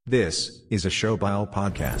This is a Showbile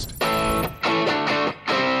podcast.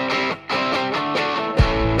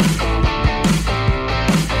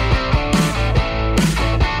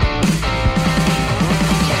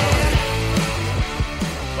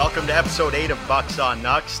 Welcome to episode 8 of Bucks on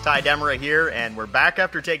Nucks. Ty Demera here, and we're back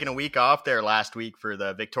after taking a week off there last week for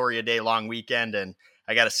the Victoria Day long weekend, and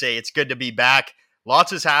I gotta say, it's good to be back.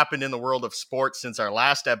 Lots has happened in the world of sports since our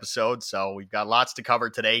last episode, so we've got lots to cover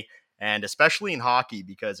today, and especially in hockey,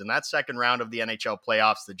 because in that second round of the NHL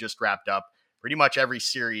Playoffs that just wrapped up, pretty much every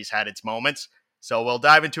series had its moments. So we'll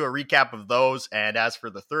dive into a recap of those, and as for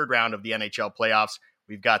the third round of the NHL Playoffs,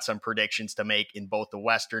 we've got some predictions to make in both the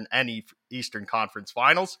Western and Eastern Conference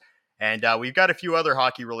Finals. And we've got a few other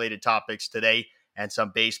hockey-related topics today and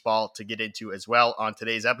some baseball to get into as well on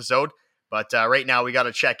today's episode. But right now, we got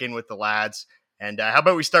to check in with the lads. And how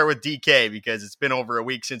about we start with DK, because it's been over a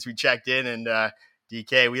week since we checked in. And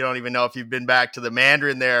DK, we don't even know if you've been back to the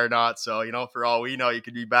Mandarin there or not. So, you know, for all we know, you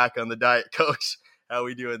could be back on the Diet Coke. How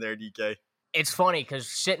we doing there, DK? It's funny because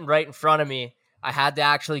sitting right in front of me, I had to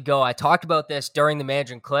actually go. I talked about this during the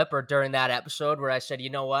Mandarin clip or during that episode where I said, you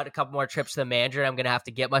know what, a couple more trips to the Mandarin, I'm going to have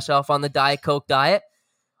to get myself on the Diet Coke diet.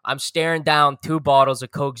 I'm staring down 2 bottles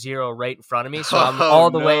of Coke Zero right in front of me, so I'm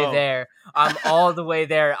all the way there. I'm all the way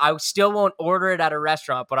there. I still won't order it at a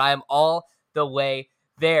restaurant, but I am all the way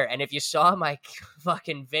there. And if you saw my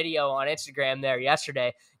fucking video on Instagram there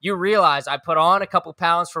yesterday, you realize I put on a couple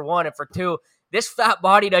pounds for one, and for two, this fat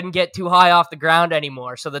body doesn't get too high off the ground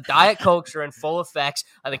anymore. So the Diet Cokes are in full effect.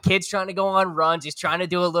 The kid's trying to go on runs. He's trying to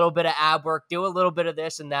do a little bit of ab work, do a little bit of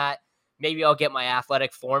this and that. Maybe I'll get my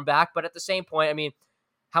athletic form back. But at the same point, I mean,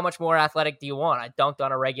 how much more athletic do you want? I dunked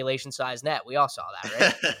on a regulation size net. We all saw that,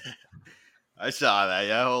 right? I saw that.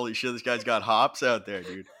 Yeah, holy shit, this guy's got hops out there,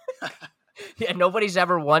 dude. Yeah, nobody's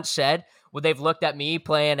ever once said when they've looked at me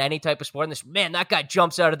playing any type of sport and this, man, that guy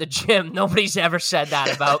jumps out of the gym. Nobody's ever said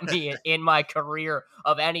that about me in my career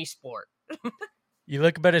of any sport. You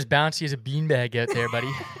look about as bouncy as a beanbag out there, buddy.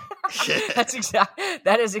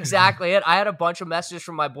 That is exactly it. I had a bunch of messages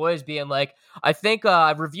from my boys being like, I think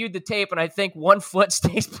I reviewed the tape and I think one foot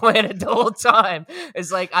stays planted the whole time. It's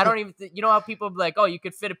like, I don't even, you know how people be like, oh, you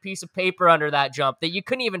could fit a piece of paper under that jump. That you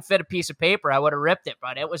couldn't even fit a piece of paper. I would have ripped it,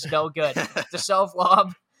 but it was no good. The self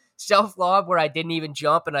lob where I didn't even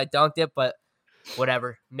jump and I dunked it, but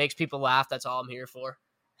whatever. Makes people laugh. That's all I'm here for.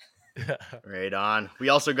 Right on. We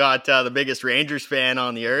also got the biggest Rangers fan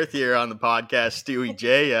on the earth here on the podcast, Stewie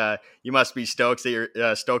J. You must be stoked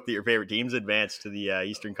that your favorite team's advanced to the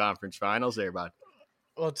Eastern Conference Finals there, bud.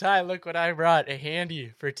 Well, Ty, look what I brought, a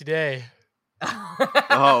handy for today.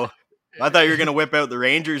 Oh, I thought you were going to whip out the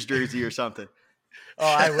Rangers jersey or something. Oh,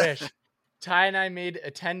 I wish. Ty and I made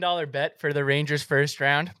a $10 bet for the Rangers first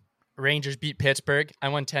round. Rangers beat Pittsburgh. I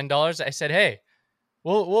won $10. I said, hey,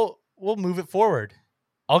 we'll move it forward.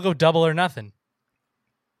 I'll go double or nothing.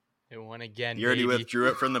 It won again. You already baby. withdrew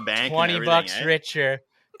it from the bank. $20 richer.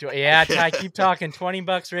 Yeah, Ty, keep talking.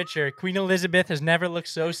 $20 richer. Queen Elizabeth has never looked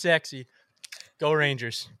so sexy. Go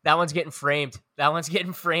Rangers. That one's getting framed.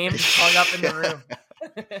 Hung up in the room.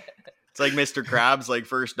 It's like Mr. Krabs, like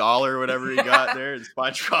first dollar or whatever he got there. It's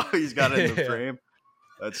SpongeBob. He's got it in the frame.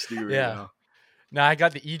 That's stupid. Yeah. Now. No, I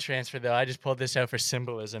got the e-transfer, though. I just pulled this out for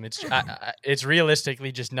symbolism. It's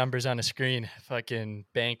realistically just numbers on a screen. Fucking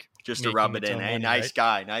bank. Just to rub it in. Hey, money, nice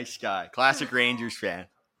right? Nice guy. Classic Rangers fan.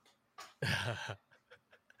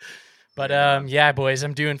 But yeah, boys,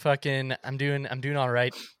 I'm doing all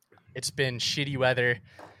right. It's been shitty weather.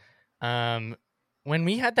 When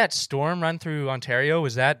we had that storm run through Ontario,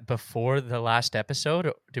 was that before the last episode?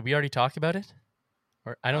 Or did we already talk about it?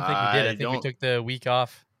 Or I don't think we did. I think we took the week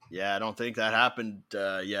off. Yeah, I don't think that happened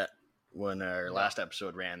yet when our last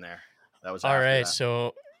episode ran there. That was all right. That.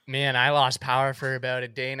 So, man, I lost power for about a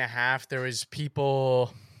day and a half. There was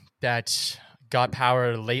people that got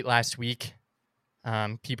power late last week,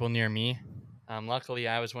 people near me. Luckily,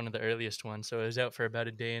 I was one of the earliest ones, so I was out for about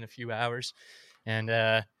a day and a few hours. And,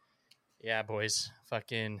 yeah, boys,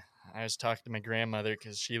 I was talking to my grandmother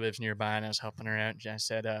because she lives nearby, and I was helping her out. And I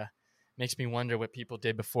said, makes me wonder what people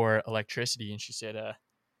did before electricity. And she said,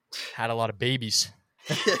 had a lot of babies.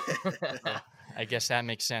 I guess that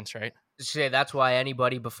makes sense, right? Say that's why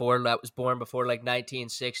anybody before that was born before like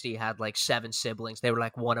 1960 had like 7 siblings. They were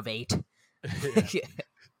like one of 8. Yeah.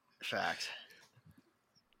 Fact.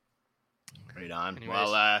 Right on. Anyways.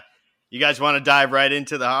 Well, you guys want to dive right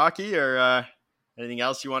into the hockey or anything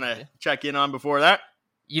else you want to check in on before that?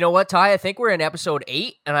 You know what, Ty? I think we're in episode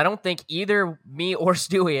 8, and I don't think either me or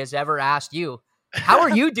Stewie has ever asked you, How are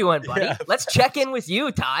you doing, buddy? Yeah. Let's check in with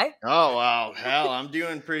you, Ty. Oh, wow. Hell, I'm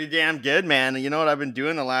doing pretty damn good, man. You know what I've been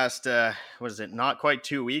doing the last, not quite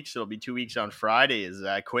 2 weeks. It'll be 2 weeks on Friday is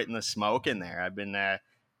quitting the smoking there. I've been,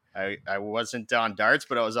 I wasn't on darts,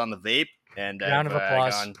 but I was on the vape. And Round of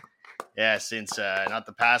applause. Since not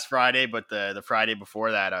the past Friday, but the Friday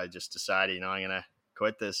before that, I just decided, I'm going to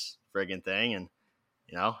quit this friggin' thing. And,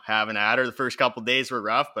 having at her the first couple of days were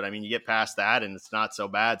rough, but I mean, you get past that and it's not so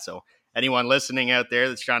bad. So anyone listening out there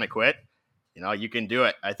that's trying to quit, you can do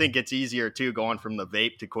it. I think it's easier too going from the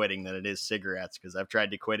vape to quitting than it is cigarettes, because I've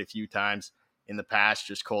tried to quit a few times in the past,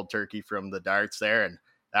 just cold turkey from the darts there, and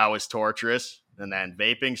that was torturous. And then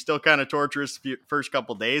vaping, still kind of torturous first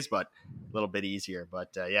couple days, but a little bit easier.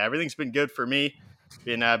 But everything's been good for me.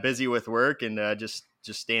 Been busy with work and just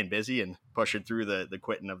staying busy and pushing through the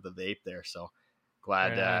quitting of the vape there. So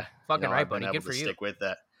glad, fucking right, I've been buddy. able Good for to you. stick with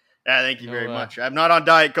that. Yeah, thank you very much. I'm not on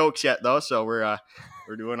Diet Cokes yet though, so we're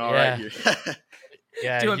doing all right here.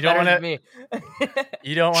 Yeah, Doing you don't better want than to. me.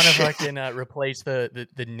 You don't want to fucking replace the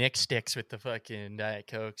Nick sticks with the fucking Diet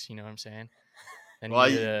Cokes. You know what I'm saying? And Well,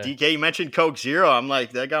 DK, you mentioned Coke Zero. I'm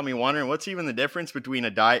like, that got me wondering, what's even the difference between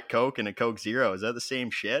a Diet Coke and a Coke Zero? Is that the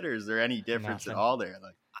same shit, or is there any difference at all there?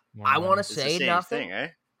 Like, I want to it's the say same nothing. thing, eh?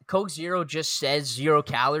 Coke Zero just says 0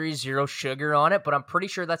 calories, 0 sugar on it, but I'm pretty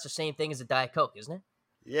sure that's the same thing as a Diet Coke, isn't it?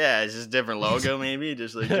 Yeah, it's just a different logo, maybe.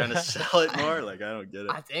 Just like trying to sell it more. Like, I don't get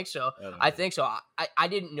it. I think so. I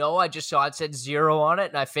didn't know. I just saw it said 0 on it,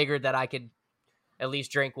 and I figured that I could at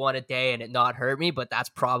least drink one a day and it not hurt me, but that's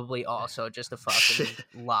probably also just a fucking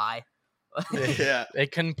lie. Yeah. They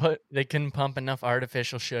couldn't pump enough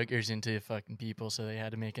artificial sugars into fucking people, so they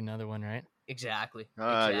had to make another one, right? Exactly.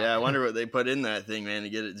 Yeah, I wonder what they put in that thing, man, to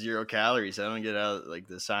get it 0 calories. I don't get out like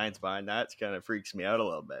the science behind that. It kind of freaks me out a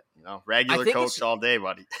little bit. Regular Cokes all day,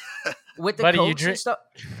 buddy. With the Buddy, Cokes and stuff,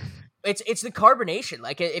 it's the carbonation.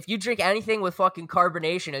 Like, if you drink anything with fucking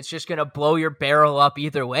carbonation, it's just gonna blow your barrel up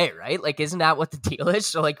either way, right? Like, isn't that what the deal is?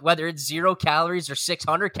 So, like, whether it's 0 calories or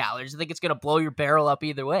 600 calories, I think it's gonna blow your barrel up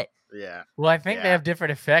either way. Yeah. Well, I think they have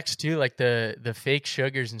different effects too, like the fake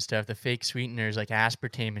sugars and stuff, the fake sweeteners like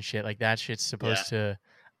aspartame and shit. Like that shit's supposed to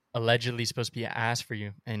allegedly supposed to be ass for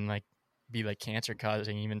you and like be like cancer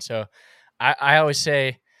causing even. So I always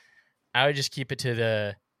say I would just keep it to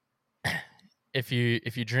the if you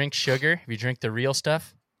drink sugar, if you drink the real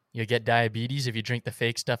stuff, you'll get diabetes. If you drink the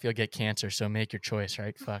fake stuff, you'll get cancer. So make your choice,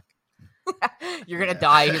 right? Fuck. You're gonna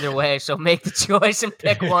die either way, so make the choice and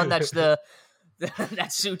pick one that's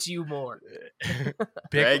that suits you more.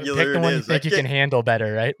 Pick the one you think you can handle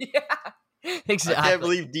better, right? Yeah, exactly. I can't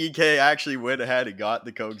believe DK actually went ahead and got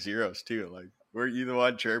the Coke Zeros too. Like, weren't you the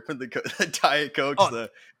one chirping the Diet Cokes the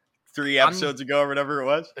 3 episodes ago or whatever it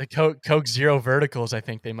was? The Coke Zero verticals, I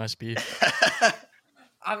think they must be.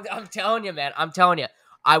 I'm telling you, man. I'm telling you.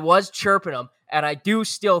 I was chirping them, and I do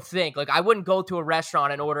still think, like, I wouldn't go to a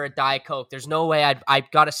restaurant and order a Diet Coke. There's no way I've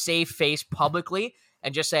got to save face publicly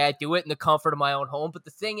and just say I do it in the comfort of my own home. But the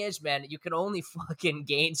thing is, man, you can only fucking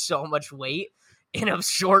gain so much weight in a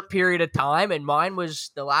short period of time. And mine was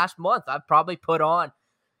the last month. I've probably put on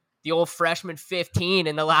the old freshman 15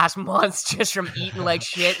 in the last months just from eating like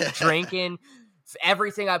shit and drinking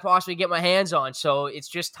everything I possibly get my hands on. So it's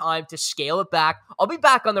just time to scale it back. I'll be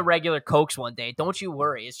back on the regular Cokes one day. Don't you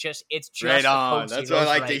worry. It's just right on. That's what I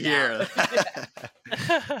like to hear.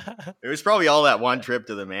 It was probably all that one trip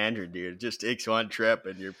to the Mandarin, dude. It just takes one trip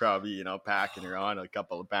and you're probably, packing her on a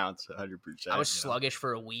couple of pounds, 100%. I was sluggish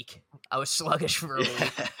for a week.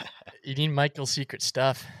 You need Michael's secret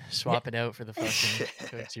stuff. Swap it out for the fucking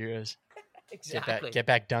Coke Zeros. Exactly. Get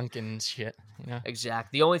back Dunkin' shit.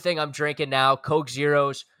 Exactly. The only thing I'm drinking now, Coke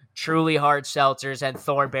Zeros, Truly Hard Seltzers, and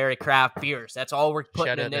Thornberry Craft beers. That's all we're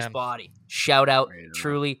putting in this body. Shout out,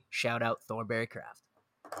 Truly. Shout out, Thornberry Craft.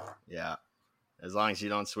 Yeah. As long as you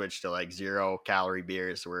don't switch to like 0 calorie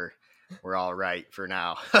beers, we're all right for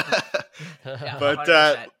now.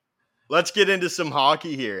 But let's get into some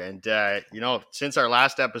hockey here. And, since our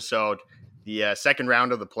last episode, the second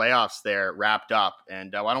round of the playoffs there wrapped up.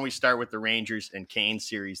 And why don't we start with the Rangers and Canes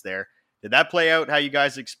series there? Did that play out how you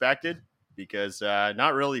guys expected? Because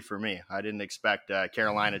not really for me. I didn't expect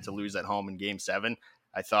Carolina to lose at home in Game 7.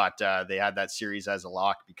 I thought they had that series as a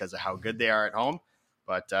lock because of how good they are at home.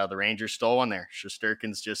 But the Rangers stole one there.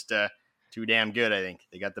 Shesterkin's just too damn good, I think.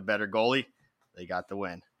 They got the better goalie. They got the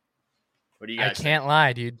win. What do you guys think? Can't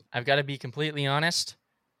lie, dude. I've got to be completely honest.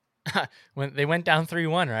 When they went down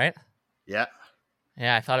 3-1, right? Yeah.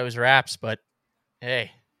 Yeah, I thought it was wraps, but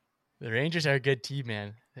hey, the Rangers are a good team,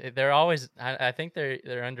 man. They're always, I think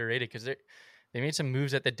they're underrated because they made some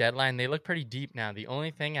moves at the deadline. They look pretty deep now. The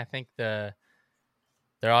only thing I think they're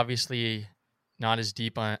obviously not as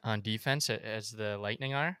deep on defense as the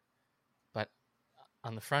Lightning are. But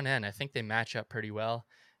on the front end, I think they match up pretty well.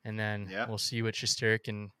 And then we'll see what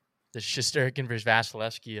Shesterkin versus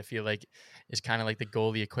Vasilevsky, I feel like, is kind of like the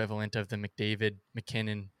goalie equivalent of the McDavid,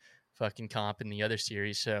 McKinnon fucking comp in the other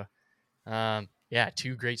series. So,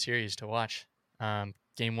 two great series to watch.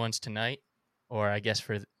 Game 1's tonight, or I guess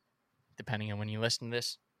depending on when you listen to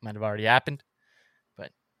this, might have already happened,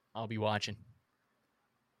 but I'll be watching.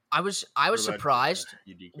 I was surprised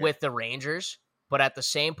with the Rangers, but at the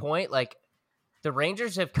same point, like, the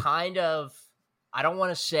Rangers have kind of, I don't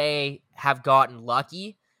want to say have gotten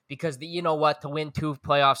lucky, because you know what, to win 2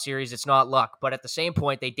 playoff series, it's not luck. But at the same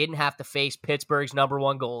point, they didn't have to face Pittsburgh's number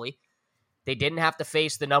 1 goalie. They didn't have to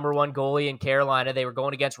face the number 1 goalie in Carolina. They were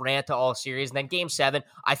going against Ranta all series. And then Game 7,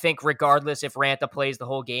 I think regardless if Ranta plays the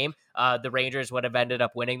whole game, the Rangers would have ended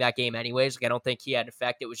up winning that game anyways. Like, I don't think he had an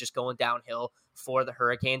effect. It was just going downhill for the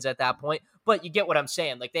Hurricanes at that point. But you get what I'm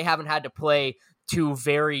saying. Like, they haven't had to play 2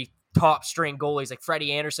 very top string goalies. Like,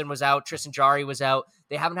 Freddie Anderson was out, Tristan Jarry was out.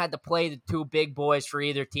 They haven't had to play the 2 big boys for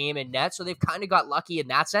either team in net, so they've kind of got lucky in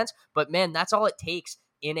that sense. But man, that's all it takes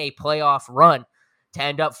in a playoff run to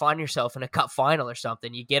end up finding yourself in a cup final or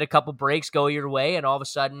something. You get a couple breaks go your way, and all of a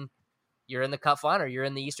sudden you're in the cup final, you're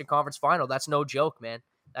in the Eastern Conference final. That's no joke, man.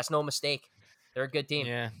 That's no mistake. They're a good team.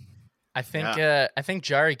 Yeah. I think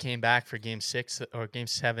Jarry came back for Game 6 or Game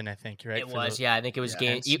 7. I think, right? It was, I think it was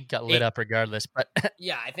game. He got lit up regardless, but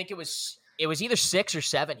yeah, I think it was either 6 or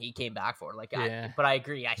 7 he came back for. Like, but I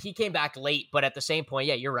agree. Yeah, he came back late, but at the same point,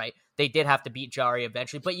 yeah, you're right. They did have to beat Jarry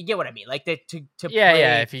eventually, but you get what I mean. Like, play,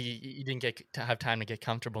 if he didn't get to have time to get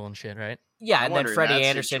comfortable and shit, right? Yeah, and then Freddie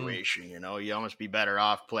Anderson. Situation, you almost be better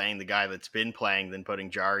off playing the guy that's been playing than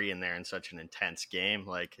putting Jarry in there in such an intense game.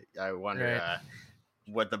 Like, I wonder. Right.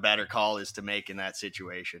 What the better call is to make in that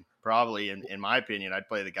situation. Probably, in my opinion, I'd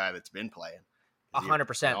play the guy that's been playing.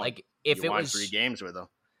 100%. Like, if it was 3 games with him.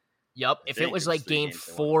 Yep. If it was like Game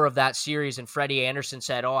 4 of that series and Freddie Anderson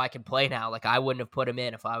said, "Oh, I can play now," like, I wouldn't have put him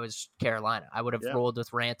in if I was Carolina. I would have rolled with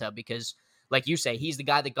Ranta because, like you say, he's the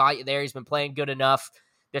guy that got you there. He's been playing good enough.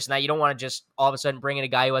 This night, you don't want to just all of a sudden bring in a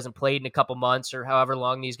guy who hasn't played in a couple months or however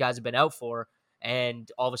long these guys have been out for, and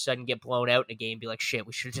all of a sudden get blown out in a game and be like, shit,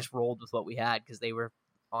 we should have just rolled with what we had because they were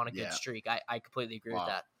on a good streak. I completely agree with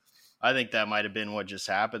that. I think that might have been what just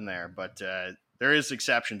happened there, but there is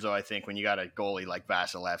exceptions, though, I think, when you got a goalie like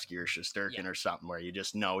Vasilevsky or Shesterkin or something where you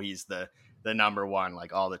just know he's the number 1,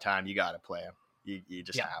 like, all the time. You got to play him. You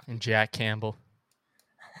just have to. And Jack Campbell.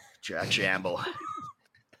 Jack Shamble.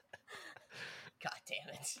 God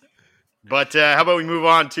damn it. But how about we move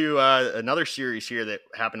on to another series here that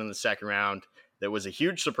happened in the second round that was a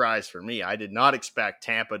huge surprise for me. I did not expect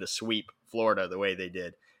Tampa to sweep Florida the way they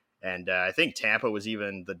did. And I think Tampa was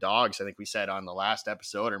even the dogs. I think we said on the last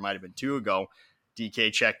episode, or it might have been 2 ago,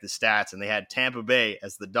 DK checked the stats, and they had Tampa Bay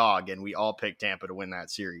as the dog, and we all picked Tampa to win that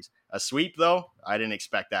series. A sweep, though, I didn't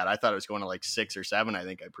expect that. I thought it was going to like 6 or 7, I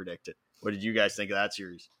think I predicted. What did you guys think of that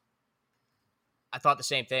series? I thought the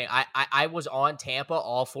same thing. I was on Tampa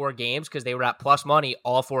all 4 games because they were at plus money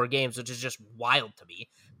all 4 games, which is just wild to me.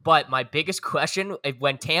 But my biggest question,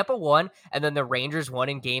 when Tampa won and then the Rangers won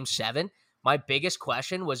in Game 7, my biggest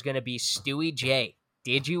question was going to be, Stewie J,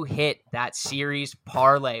 did you hit that series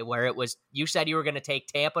parlay where it was, you said you were going to take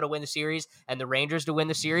Tampa to win the series and the Rangers to win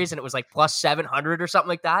the series, and it was like plus 700 or something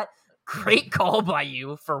like that? Great call by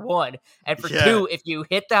you, for 1. And for 2, if you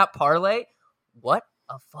hit that parlay, what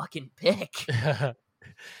a fucking pick.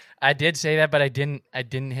 I did say that, but I didn't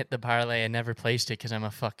hit the parlay. I never placed it because I'm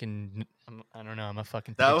a fucking That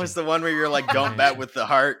pigeon. was the one where you're like, don't bet with the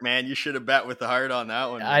heart, man. You should have bet with the heart on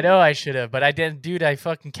that one. Man. I know I should have, but I didn't. Dude, I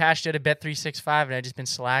fucking cashed out a bet 365 and I just been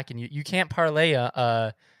slacking. You can't parlay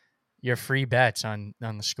your free bets on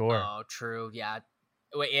the score. Oh, true. Yeah.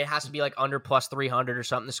 It has to be like under plus 300 or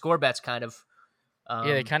something. The score bet's kind of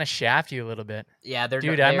they kind of shaft you a little bit. Yeah,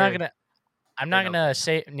 dude, I'm not gonna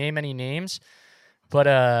name any names,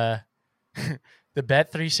 but the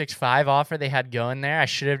Bet 365 offer they had going there, I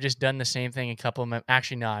should have just done the same thing a couple of months.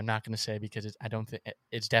 Actually, no, I'm not going to say because I don't think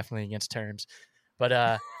it's definitely against terms. But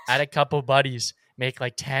I had a couple buddies make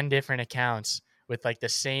like 10 different accounts with like the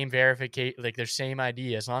same verification, like their same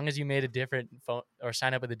ID. As long as you made a different phone or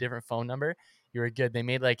sign up with a different phone number, you were good. They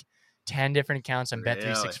made like 10 different accounts on Bet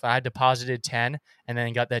 365, deposited 10, and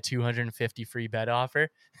then got that 250 free bet offer.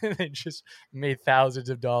 They just made thousands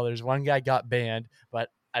of dollars. One guy got banned, but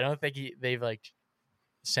I don't think they've like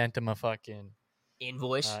sent him a fucking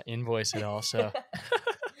invoice at all. So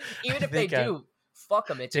even if they do, fuck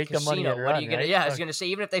them. It's a casino. What are you gonna? Right? Yeah, I was gonna say,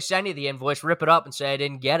 even if they send you the invoice, rip it up and say I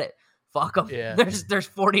didn't get it. Fuck them. Yeah. There's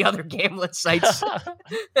 40 other gambling sites.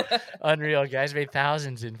 Unreal. Guys made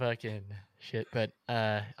thousands in fucking shit, but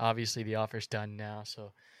obviously the offer's done now.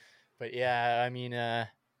 So, but yeah, I mean,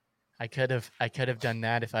 I could have done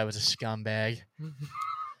that if I was a scumbag,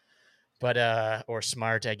 but or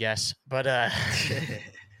smart, I guess. But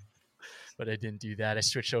but I didn't do that. I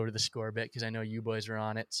switched over to the score bet because I know you boys were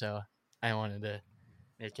on it, so I wanted to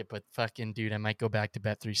make it. But fucking dude, I might go back to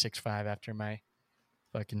Bet365 after my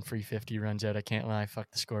fucking free 50 runs out. I can't lie. Fuck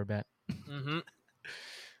the score bet. Mm-hmm.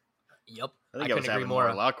 Yep. I think I was having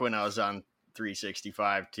more luck when I was on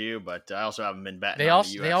 365 too, but I also haven't been betting. They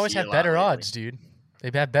always have better odds, dude.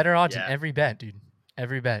 They've had better odds in every bet, dude.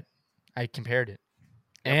 Every bet. I compared it.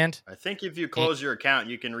 Yep. And I think if you close your account,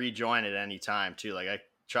 you can rejoin at any time too. Like I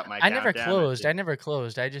shut my account I never down.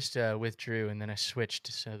 closed. I just withdrew and then I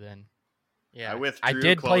switched. So then, yeah. I withdrew. I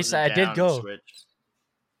did place that. I did go.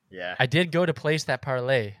 Yeah. I did go to place that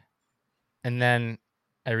parlay. And then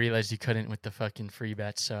I realized you couldn't with the fucking free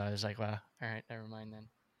bets. So I was like, wow, all right, never mind then.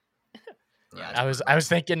 Yeah, I was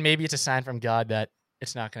thinking maybe it's a sign from God that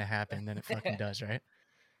it's not going to happen. Then it fucking does, right?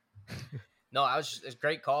 No, it's a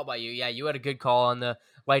great call by you. Yeah, you had a good call on the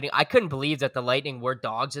Lightning. I couldn't believe that the Lightning were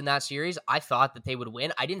dogs in that series. I thought that they would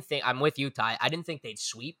win. I'm with you, Ty. I didn't think they'd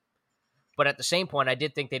sweep. But at the same point, I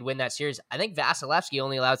did think they'd win that series. I think Vasilevsky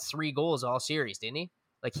only allowed 3 goals all series, didn't he?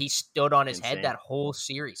 Like, he stood on his head that whole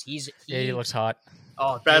series. He looks hot.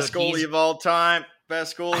 Oh, best goalie of all time.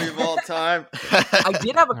 Best goalie of all time. I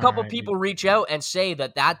did have a couple people reach out and say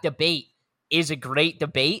that debate is a great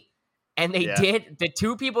debate. And they did. The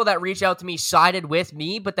 2 people that reached out to me sided with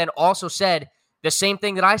me, but then also said the same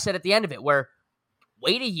thing that I said at the end of it, where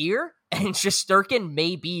wait a year and Shesterkin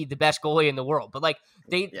may be the best goalie in the world. But like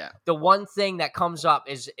the one thing that comes up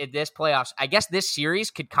is in this playoffs, I guess this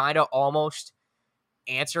series could kind of almost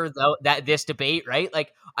answer this debate, right?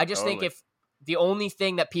 Like I just think if the only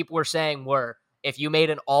thing that people were saying were if you made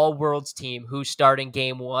an all-worlds team who's starting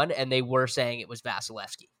game 1, and they were saying it was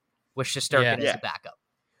Vasilevsky with Shesterkin as the backup.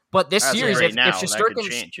 But this series, if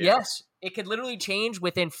Shesterkin, yes, it could literally change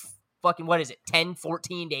within fucking, 10,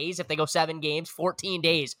 14 days? If they go 7 games, 14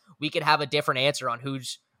 days, we could have a different answer on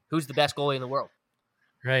who's the best goalie in the world.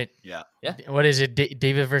 Right. Yeah. What is it,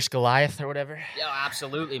 David versus Goliath or whatever? Yeah,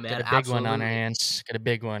 absolutely, man. Got a big one on our hands. Got a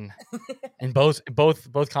big one. In both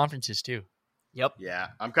conferences, too. Yep. Yeah,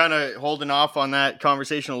 I'm kind of holding off on that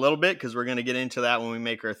conversation a little bit because we're going to get into that when we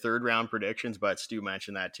make our 3rd round predictions. But Stu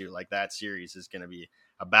mentioned that too. Like that series is going to be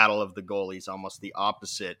a battle of the goalies, almost the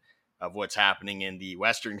opposite of what's happening in the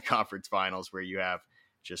Western Conference Finals, where you have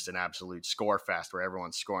just an absolute score fest where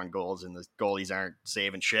everyone's scoring goals and the goalies aren't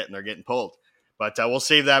saving shit and they're getting pulled. But we'll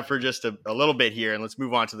save that for just a little bit here, and let's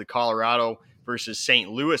move on to the Colorado versus St.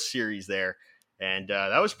 Louis series there. And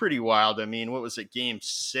that was pretty wild. I mean, what was it, game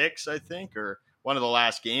 6, I think, or one of the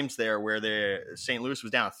last games there where the St. Louis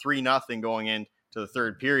was down 3-0 going into the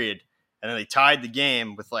 3rd period. And then they tied the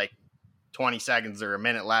game with like 20 seconds or a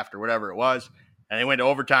minute left or whatever it was. And they went to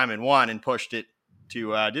overtime and won and pushed it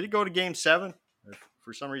to, did it go to game 7?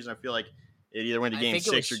 For some reason, I feel like it either went to game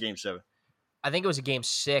 6 or game 7. I think it was a game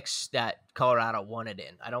 6 that Colorado won it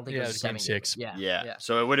in. I don't think it was game 6. Yeah.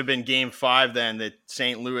 So it would have been game 5 then that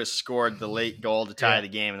St. Louis scored the late goal to tie the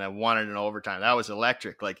game and then won it in overtime. That was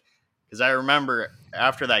electric. Like, because I remember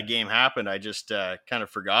after that game happened, I just kind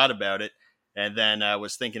of forgot about it. And then I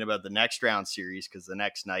was thinking about the next round series because the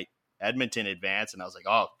next night Edmonton advanced. And I was like,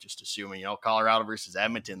 oh, just assuming, Colorado versus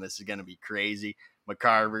Edmonton, this is going to be crazy.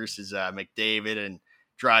 Makar versus McDavid and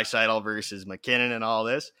Draisaitl versus McKinnon and all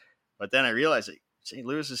this. But then I realized that St.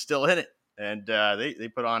 Louis is still in it, and they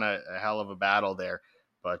put on a hell of a battle there.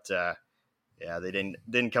 But, they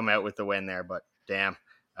didn't come out with the win there. But, damn,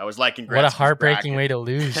 I was liking Gretzky's what a heartbreaking bracket. way to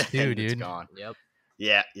lose, too, dude. It's gone. Yep.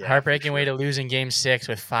 Yeah. Heartbreaking way to lose in game 6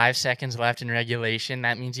 with 5 seconds left in regulation.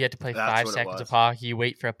 That means you have to play 5 seconds of hockey,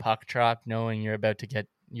 wait for a puck drop, knowing you're about to get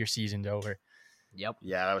your season's over. Yep.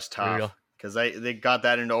 Yeah, that was tough. Because they got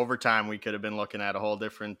that into overtime. We could have been looking at a whole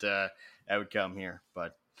different outcome here.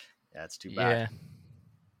 But, yeah, it's too bad. Yeah.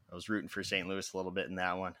 I was rooting for St. Louis a little bit in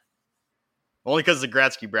that one. Only because of the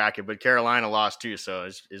Gretzky bracket, but Carolina lost too, so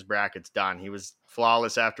his bracket's done. He was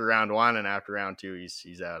flawless after round 1, and after round 2,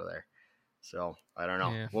 he's out of there. So, I don't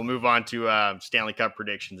know. Yeah. We'll move on to Stanley Cup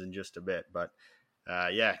predictions in just a bit. But,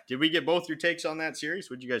 did we get both your takes on that series?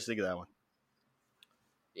 What did you guys think of that one?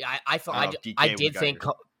 Yeah, I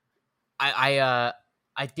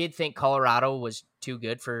did think Colorado was too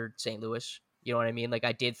good for St. Louis. You know what I mean? Like,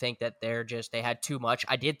 I did think that they had too much.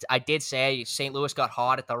 I did say St. Louis got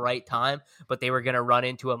hot at the right time, but they were going to run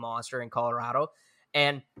into a monster in Colorado.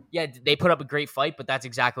 And yeah, they put up a great fight, but that's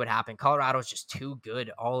exactly what happened. Colorado is just too good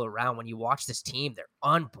all around. When you watch this team, they're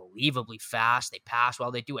unbelievably fast. They pass well,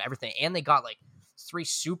 they do everything. And they got like 3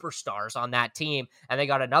 superstars on that team. And they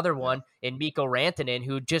got another one in Mikko Rantanen,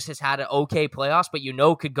 who just has had an okay playoffs, but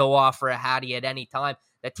could go off for a Hattie at any time.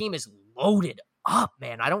 That team is loaded up,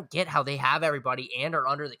 man. I don't get how they have everybody and are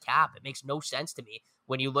under the cap. It makes no sense to me.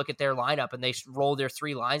 When you look at their lineup and they roll their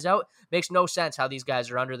 3 lines out, makes no sense how these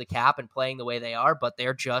guys are under the cap and playing the way they are, but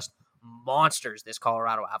they're just monsters, this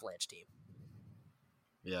Colorado Avalanche team.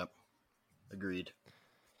 Yep. Agreed.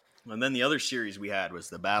 And then the other series we had was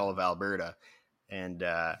the Battle of Alberta. And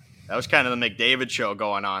that was kind of the McDavid show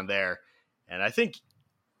going on there. And I think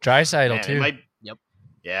Draisaitl too.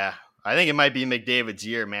 Yeah. I think it might be McDavid's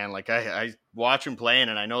year, man. Like I watch him playing,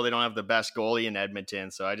 and I know they don't have the best goalie in Edmonton,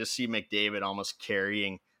 so I just see McDavid almost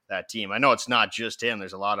carrying that team. I know it's not just him.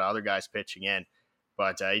 There's a lot of other guys pitching in,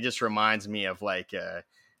 but he just reminds me of like a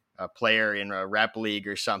player in a rep league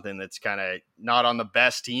or something that's kind of not on the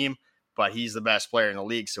best team, but he's the best player in the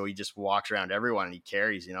league, so he just walks around everyone and he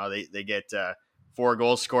carries. You know, they get 4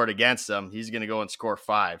 goals scored against them. He's going to go and score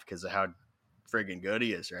 5 because of how friggin' good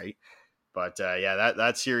he is, right? But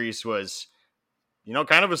that series was,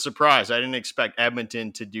 kind of a surprise. I didn't expect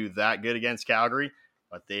Edmonton to do that good against Calgary,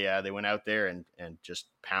 but they went out there and just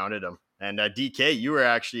pounded them. And DK, you were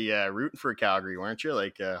actually rooting for Calgary, weren't you?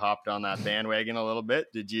 Like hopped on that bandwagon a little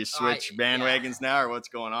bit. Did you switch bandwagons now, or what's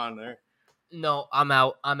going on there? No, I'm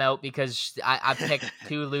out because I picked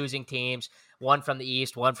 2 losing teams. One from the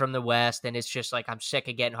East, one from the West, and it's just like I'm sick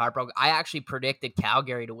of getting heartbroken. I actually predicted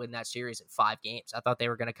Calgary to win that series in 5 games. I thought they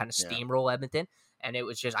were going to kind of steamroll Edmonton, and it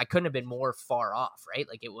was just I couldn't have been more far off, right?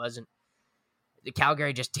 Like it wasn't. The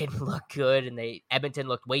Calgary just didn't look good, and Edmonton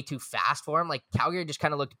looked way too fast for him. Like Calgary just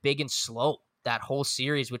kind of looked big and slow that whole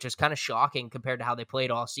series, which is kind of shocking compared to how they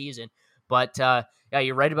played all season. But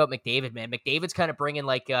you're right about McDavid, man. McDavid's kind of bringing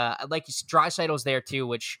like Draisaitl's there too,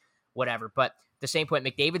 which whatever, but. The same point,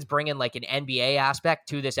 McDavid's bringing like an NBA aspect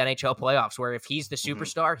to this NHL playoffs, where if he's the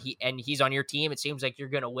superstar he's on your team, it seems like you're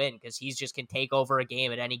going to win because he's just can take over a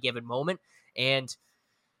game at any given moment. And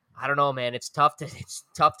I don't know, man, it's tough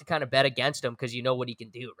to kind of bet against him because you know what he can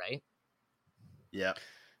do, right? Yeah.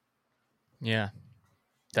 Yeah.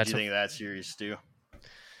 What do you think of that series, too?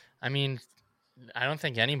 I mean, I don't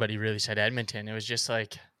think anybody really said Edmonton. It was just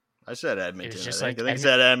like... I said Edmonton. I think I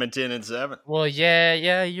said Edmonton in 7. Well,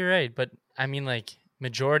 yeah, you're right. But I mean, like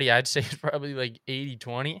majority, I'd say it's probably like 80-20.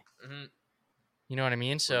 Mm-hmm. You know what I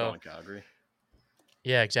mean? So Calgary.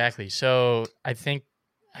 Yeah, exactly. So I think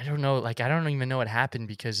I don't know. Like I don't even know what happened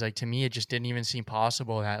because like to me, it just didn't even seem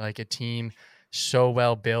possible that like a team so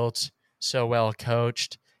well built, so well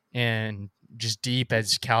coached, and just deep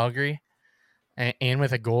as Calgary, and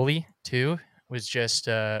with a goalie too. Was just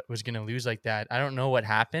was gonna lose like that. I don't know what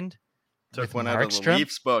happened. Took one out of the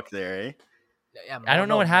Leafs book there, eh? Yeah, I don't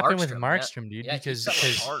know what happened with Markstrom, dude. Because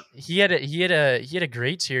he had a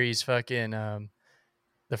great series, fucking in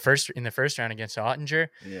the first round against Ottinger.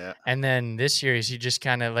 Yeah, and then this series he just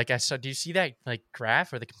kind of like I saw. Do you see that like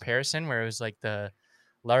graph or the comparison where it was like the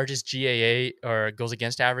largest GAA or goals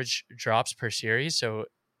against average drops per series? So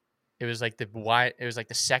it was like the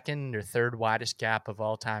second or third widest gap of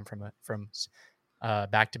all time from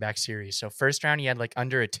back-to-back series. So first round he had like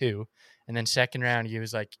under a 2, and then second round he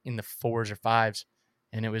was like in the 4s or 5s,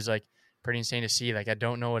 and it was like pretty insane to see. Like I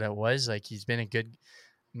don't know what it was. Like he's been a good,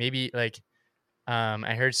 maybe like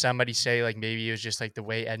I heard somebody say like maybe it was just like the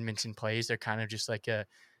way Edmonton plays. They're kind of just like a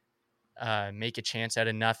make a chance out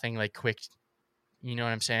of nothing, like quick. You know what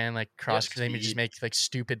I'm saying? Like they just make like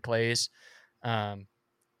stupid plays.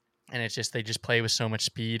 And it's just they just play with so much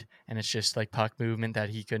speed, and it's just like puck movement that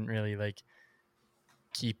he couldn't really like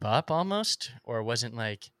keep up almost, or wasn't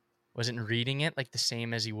reading it like the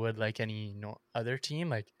same as he would like any other team.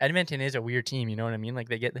 Like Edmonton is a weird team, you know what I mean? Like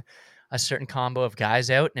they get a certain combo of guys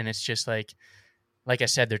out, and it's just like I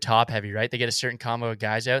said, they're top heavy, right? They get a certain combo of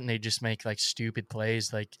guys out, and they just make like stupid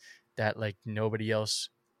plays like that, like nobody else.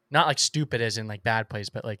 Not like stupid as in like bad plays,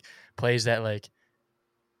 but like plays that like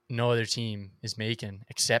no other team is making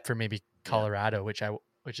except for maybe Colorado, which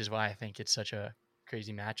is why I think it's such a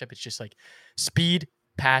crazy matchup. It's just like speed,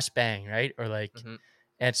 pass, bang, right? Or like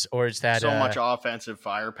it's that so much offensive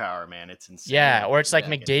firepower, man. It's insane. Yeah, or it's like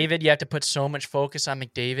McDavid. You have to put so much focus on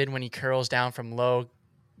McDavid when he curls down from low,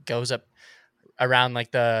 goes up around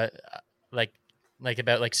like the like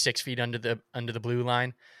about like 6 feet under the blue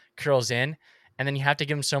line, curls in, and then you have to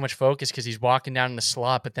give him so much focus because he's walking down in the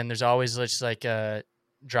slot. But then there's always just like a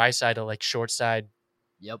Draisaitl like short side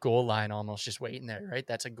goal line almost just waiting there, right?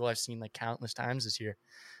 That's a goal I've seen like countless times this year.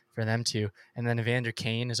 for them too. And then Evander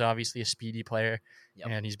Kane is obviously a speedy player, Yep.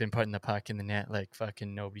 and he's been putting the puck in the net like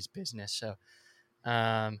fucking nobody's business. So,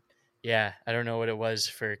 yeah, I don't know what it was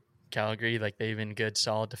for Calgary. Like, they've been good,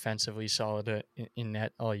 solid defensively, solid in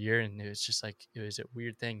net all year, and it was just like, it was a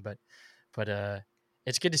weird thing. But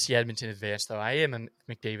it's good to see Edmonton advance, though. I am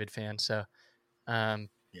a McDavid fan, so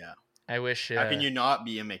Yeah. I wish. How can you not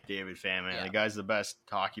be a McDavid fan, man? Yeah. The guy's the best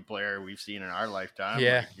hockey player we've seen in our lifetime.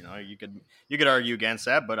 Yeah. Like, you could argue against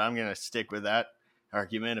that, but I'm gonna stick with that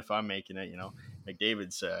argument if I'm making it.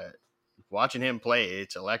 McDavid's watching him play,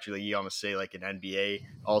 it's electrically, you almost say like an NBA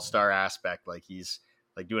all-star aspect. Like, he's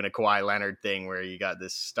like doing a Kawhi Leonard thing where you got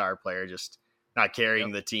this star player just not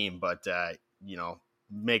carrying the team, but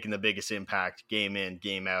making the biggest impact game in,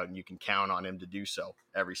 game out, and you can count on him to do so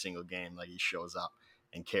every single game. Like, he shows up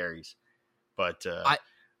and carries. But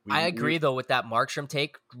I agree though with that Markstrom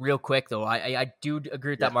take. Real quick though, I do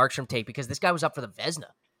agree with that Markstrom take, because this guy was up for the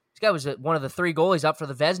Vezina. This guy was one of the 3 goalies up for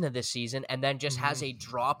the Vezina this season, and then just has a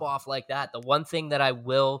drop off like that. The one thing that I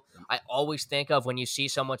always think of when you see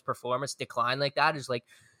someone's performance decline like that is like,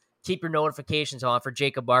 keep your notifications on for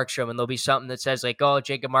Jacob Markstrom, and there'll be something that says like, oh,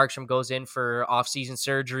 Jacob Markstrom goes in for off-season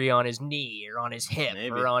surgery on his knee or on his hip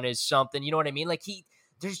or on his something. You know what I mean? Like,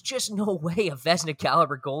 there's just no way a Vezina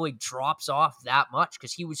caliber goalie drops off that much,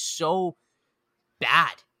 because he was so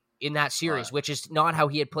bad in that series, which is not how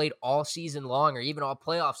he had played all season long or even all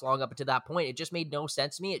playoffs long up until that point. It just made no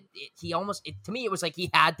sense to me. To me, it was like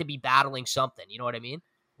he had to be battling something. You know what I mean?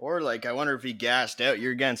 Or like, I wonder if he gassed out.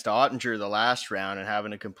 You're against Ottinger the last round and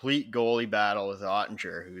having a complete goalie battle with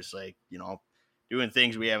Ottinger, who's like, doing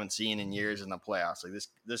things we haven't seen in years in the playoffs. Like,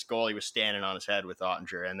 this goalie was standing on his head with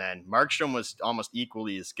Ottinger, and then Markstrom was almost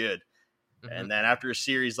equally as good. Mm-hmm. And then after a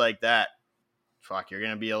series like that, you're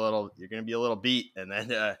gonna be a little beat. And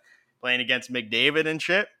then playing against McDavid and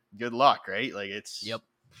shit, good luck, right? Like, it's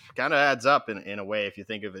kind of adds up in a way if you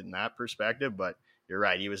think of it in that perspective. But you're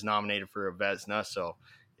right, he was nominated for a Vezina, so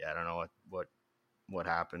yeah, I don't know what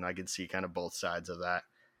happened. I could see kind of both sides of that.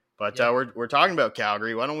 But we're talking about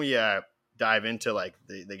Calgary. Why don't we dive into, like,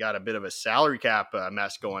 they got a bit of a salary cap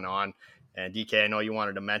mess going on. And DK, I know you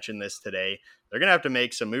wanted to mention this today. They're going to have to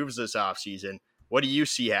make some moves this offseason. What do you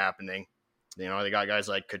see happening? They got guys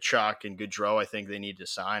like Tkachuk and Gaudreau. I think they need to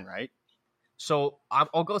sign, right? So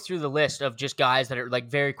I'll go through the list of just guys that are, like,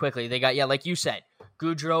 very quickly. They got, like you said,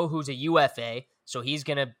 Gaudreau, who's a UFA, so he's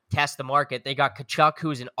going to test the market. They got Tkachuk,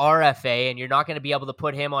 who's an RFA, and you're not going to be able to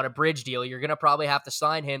put him on a bridge deal. You're going to probably have to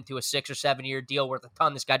sign him to a 6 or 7 year deal worth a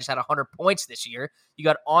ton. This guy just had 100 points this year. You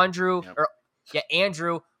got Andrew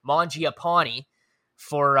Mangiapane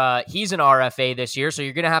for he's an RFA this year, so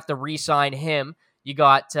you're going to have to re-sign him. You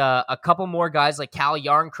got a couple more guys like Cal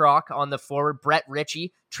Yarncroc on the forward, Brett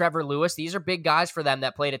Ritchie, Trevor Lewis. These are big guys for them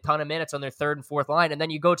that played a ton of minutes on their 3rd and 4th line. And then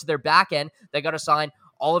you go to their back end, they got to sign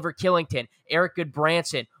Oliver Killington, Eric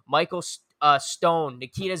Goodbranson, Michael Stone,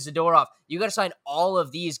 Nikita Zadorov. You got to sign all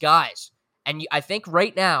of these guys. And I think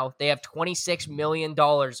right now they have $26 million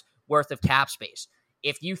worth of cap space.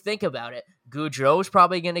 If you think about it, Gaudreau's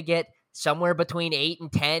probably going to get somewhere between 8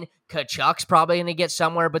 and 10. Tkachuk's probably going to get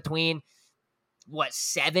somewhere between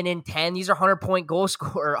 7 and 10. These are 100-point goal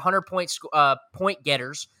scorer, 100-point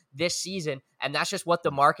getters this season, and that's just what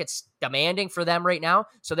the market's demanding for them right now.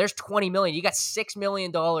 So there's $20 million. You got $6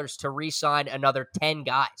 million to re-sign another 10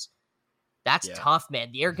 guys. That's tough,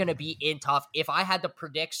 man. They're going to be in tough. If I had to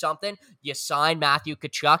predict something, you sign Matthew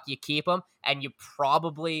Tkachuk, you keep him, and you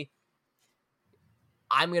probably,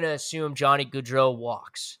 I'm going to assume Johnny Gaudreau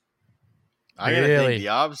walks. I'm going to think the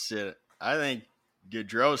opposite. I think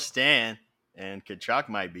Gaudreau's staying, and Tkachuk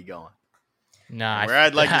might be going. Nah, where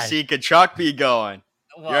I'd like to see Tkachuk be going.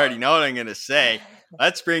 Well, you already know what I'm going to say.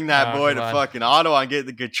 Let's bring that boy to fucking Ottawa and get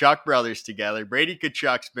the Tkachuk brothers together. Brady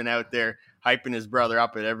Tkachuk's been out there hyping his brother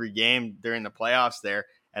up at every game during the playoffs there,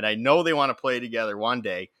 and I know they want to play together one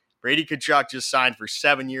day. Brady Tkachuk just signed for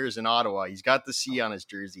 7 years in Ottawa. He's got the C on his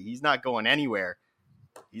jersey. He's not going anywhere.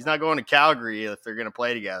 He's not going to Calgary if they're going to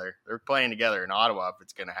play together. They're playing together in Ottawa if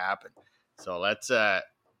it's going to happen. So let's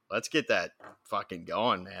get that fucking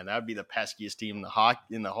going, man. That would be the peskiest team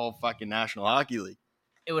in the whole fucking National Hockey League.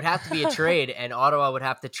 It would have to be a trade, and Ottawa would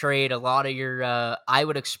have to trade a lot of your I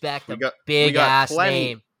would expect big-ass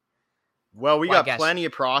name. Well, we got plenty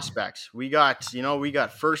of prospects. We got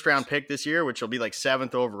first-round pick this year, which will be like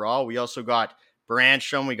 7th overall. We also got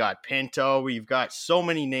Branstrom. We got Pinto. We've got so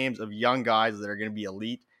many names of young guys that are going to be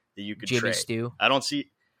elite that you could Jimmy trade. Stu. I don't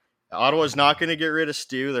see – Ottawa's not going to get rid of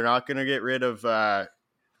Stu. They're not going to get rid of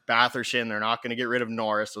Batherson. They're not going to get rid of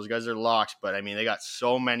Norris. Those guys are locks. But, I mean, they got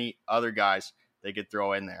so many other guys they could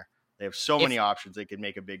throw in there They have so many options. They could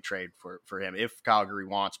make a big trade for him if Calgary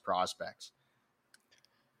wants prospects.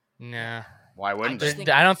 Nah. Why wouldn't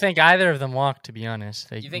they? I don't think either of them walk, to be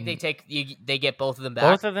honest. You think they get both of them back?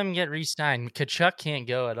 Both of them get re-signed. Kachuk can't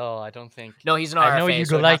go at all. I don't think. No, he's an RFA. I know you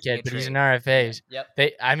so like it, but he's an RFA. Yep.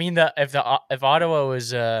 If Ottawa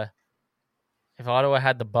was if Ottawa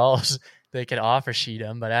had the balls, they could offer sheet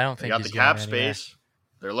him, but I don't They think got he's the cap going anywhere. space.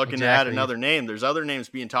 They're looking to add another name. There's other names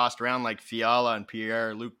being tossed around like Fiala and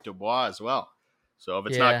Pierre-Luc Dubois as well. So if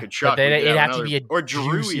it's not Kachuk, it'd have to be a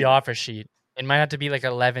Giroux juicy offer sheet. It might have to be like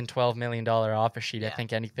 $11-12 million offer sheet. Yeah. I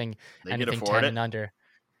think anything 10 afford and under.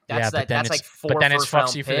 That's like 4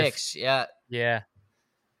 first-round picks. Yeah.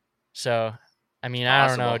 So, I mean, I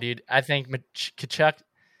don't know, dude. I think Kachuk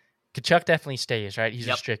definitely stays, right? He's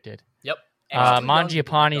restricted. Yep.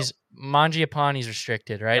 Mangiapane's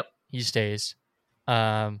restricted, right? Yep. He stays.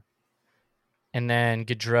 And then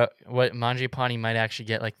Mangiapane might actually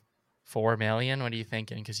get like $4 million. What are you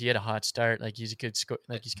thinking? Because he had a hot start. Like he's a good score.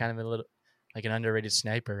 Like he's kind of a little like an underrated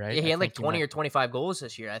sniper, right? Yeah, he had like 20 or 25 goals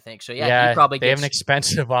this year, I think. So he they have an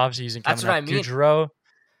expensive offseason coming That's what up. I mean. Gaudreau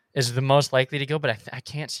is the most likely to go, but I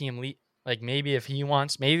can't see him leave. Like maybe if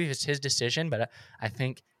it's his decision, but I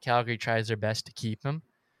think Calgary tries their best to keep him.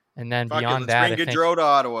 And then beyond that, let's bring Gaudreau to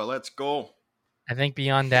Ottawa. Let's go. I think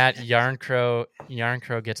beyond that, Yarncrow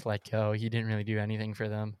gets let go. He didn't really do anything for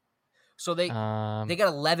them. So they got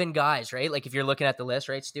 11 guys, right? Like if you're looking at the list,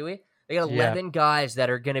 right, Stewie? They got 11 guys that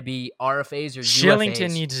are going to be RFAs or UFAs.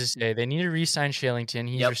 Shillington needs to stay. They need to re-sign Shillington.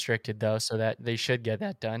 He's restricted though, so that they should get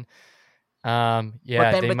that done.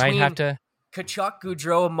 They might have to. Kachuk,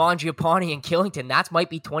 Gaudreau, Mangiapane, and Killington. That might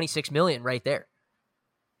be $26 million right there.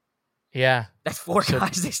 Yeah, that's 4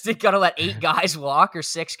 guys. They still got to let 8 guys walk or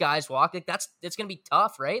 6 guys walk. Like it's gonna be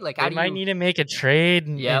tough, right? Like they might need to make a trade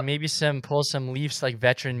and maybe pull some Leafs like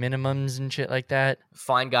veteran minimums and shit like that.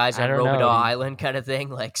 Find guys on Robidaw Island kind of thing.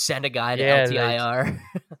 Like send a guy to LTIR.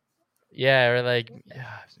 Or like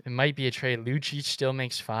it might be a trade. Lucic still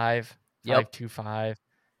makes 5.25.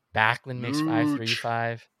 Backlund makes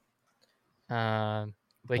 5.35.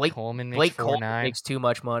 Blake Coleman makes 4.9. Makes too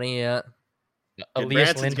much money. Yeah.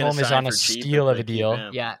 Elias Lindholm is on a steal of a deal.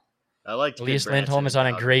 Yeah. I like Elias Lindholm is on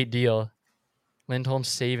a great deal. Lindholm's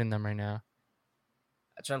saving them right now.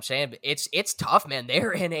 That's what I'm saying. It's tough, man.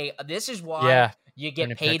 They're in this is why you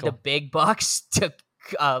get paid the big bucks to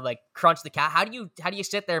like crunch the cap. How do you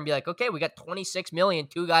sit there and be like, okay, we got 26 million.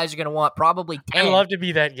 2 guys are going to want probably 10. I'd love to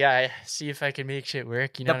be that guy. See if I can make shit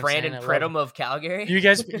work. You know, the Brandon Pridham of Calgary. Do you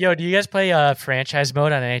guys play franchise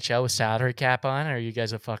mode on NHL with salary cap on, or are you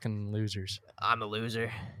guys are fucking losers? I'm a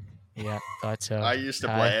loser. Yeah, thought so. I used to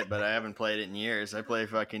play it, but I haven't played it in years. I play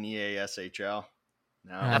fucking EA SHL.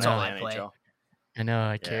 No, that's all I play. I know.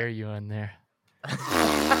 I carry you on there.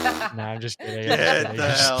 No, I'm just kidding. Get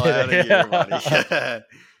the hell out of here, buddy.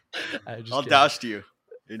 I'll dust you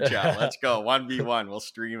in chat. Let's go. 1v1. We'll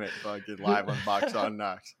stream it fucking live on Bucks on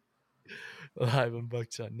Knox. Live on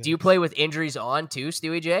Bucks on Knox. Do you play with injuries on too,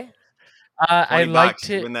 Stewie J? I like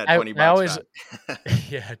to win that $20. I always,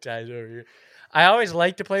 Ty's over here. I always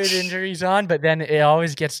like to play with injuries on, but then it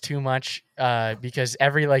always gets too much because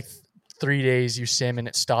every like 3 days you sim and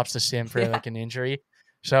it stops the sim for like an injury.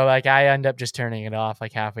 So like I end up just turning it off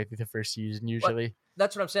like halfway through the first season usually. But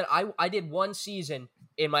that's what I'm saying. I did one season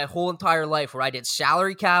in my whole entire life where I did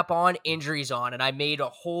salary cap on, injuries on, and I made a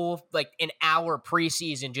whole like an hour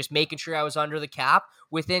preseason just making sure I was under the cap.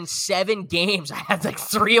 Within 7 games, I had like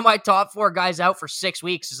 3 of my top 4 guys out for 6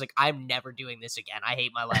 weeks. It's like, I'm never doing this again. I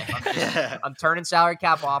hate my life. I'm turning salary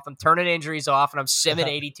cap off. I'm turning injuries off, and I'm simming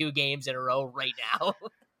 82 games in a row right now.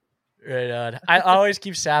 Right on. I always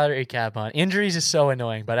keep salary cap on. Injuries is so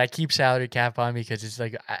annoying, but I keep salary cap on because it's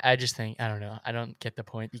like I just think I don't know. I don't get the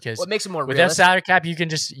point because what makes it more without realistic? salary cap you can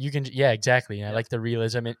exactly. And I like the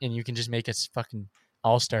realism and you can just make a fucking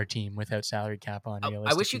all-star team without salary cap on.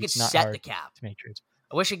 I wish you could set the cap to make trades.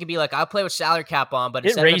 I wish it could be like I'll play with salary cap on, but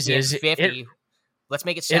instead of being 50, let's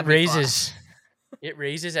make it 75. It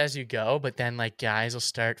raises as you go, but then like guys will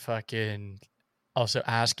start fucking also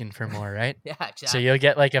asking for more, right? Yeah, exactly. So you'll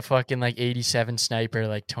get like a fucking like 87 sniper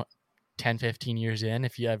like 10, 15 years in,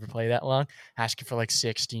 if you ever play that long, asking for like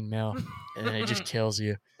 16 mil, and then it just kills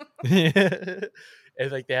you. And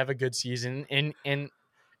like they have a good season. And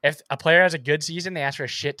if a player has a good season, they ask for a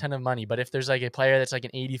shit ton of money. But if there's like a player that's like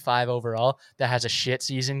an 85 overall that has a shit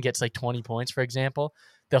season, gets like 20 points, for example,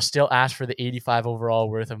 they'll still ask for the 85 overall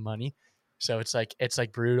worth of money. So it's like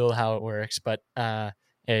brutal how it works. But hey,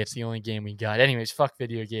 it's the only game we got. Anyways, fuck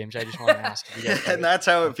video games. I just want to ask. And that's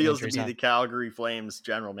how it feels to be the Calgary Flames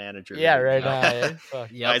general manager. Yeah, right.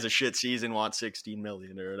 Guys, a shit season, want 16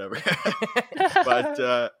 million or whatever.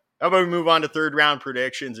 But How about we move on to third round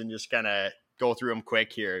predictions and just kind of go through them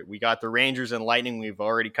quick here. We got the Rangers and Lightning. We've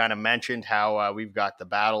already kind of mentioned how we've got the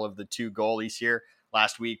battle of the two goalies here.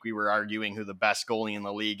 Last week, we were arguing who the best goalie in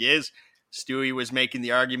the league is. Stewie was making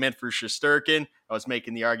the argument for Shesterkin. I was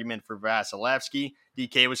making the argument for Vasilevsky.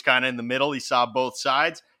 DK was kind of in the middle. He saw both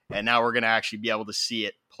sides, and now we're going to actually be able to see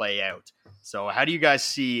it play out. So how do you guys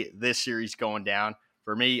see this series going down?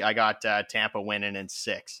 For me, I got Tampa winning in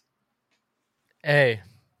 6. Hey,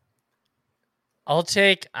 I'm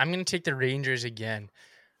going to take the Rangers again.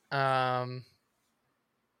 I'm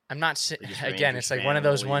not again. It's like one of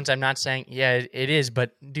those ones. I'm not saying it is,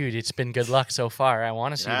 but dude, it's been good luck so far. I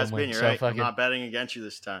want to see them win. You're right. I'm not betting against you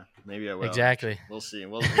this time. Maybe I will. Exactly. We'll see.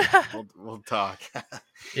 We'll talk.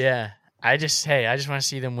 Yeah, I just want to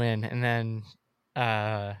see them win, and then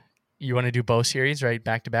you want to do both series right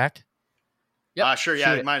back to back? Yeah, sure.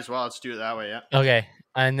 Yeah, might as well. Let's do it that way. Yeah. Okay,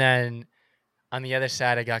 and then on the other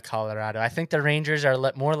side, I got Colorado. I think the Rangers are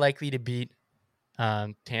more likely to beat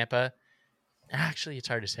Tampa. Actually, it's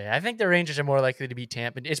hard to say. I think the Rangers are more likely to beat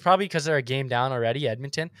Tampa. It's probably because they're a game down already,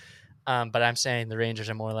 Edmonton. But I'm saying the Rangers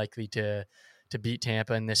are more likely to beat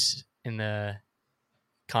Tampa in the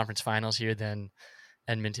conference finals here than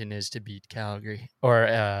Edmonton is to beat Calgary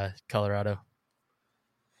or Colorado.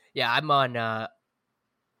 Yeah, I'm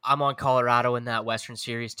on Colorado in that Western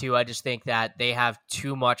Series too. I just think that they have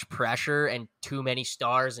too much pressure and too many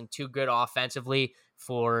stars and too good offensively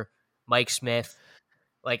for Mike Smith.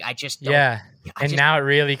 Like, I just don't. Yeah, now it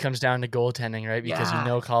really comes down to goaltending, right? Because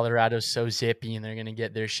Colorado's so zippy and they're going to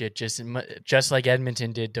get their shit just like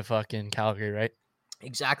Edmonton did to fucking Calgary, right?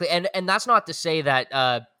 Exactly. And that's not to say that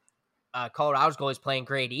Colorado's goalie is playing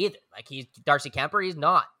great either. Like, Darcy Kemper, he's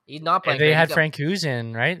not playing great. They had Francouz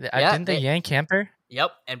in, right? Yeah, didn't they yank Kemper?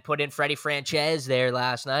 Yep, and put in Freddie Frances there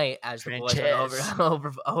last night, as the boys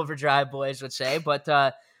on overdrive boys would say. But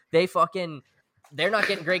they're not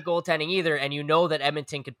getting great goaltending either, and you know that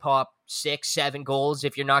Edmonton could pop 6-7 goals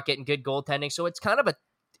if you're not getting good goaltending. So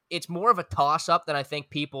it's more of a toss-up than I think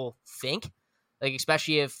people think. Like,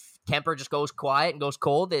 especially if Kemper just goes quiet and goes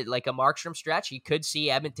cold, like a Markstrom stretch, you could see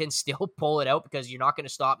Edmonton still pull it out because you're not going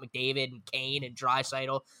to stop McDavid and Kane and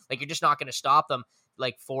Draisaitl. Like, you're just not going to stop them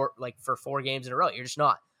for 4 games in a row. You're just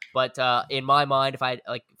not. But in my mind, if I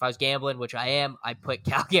was gambling, which I am, I put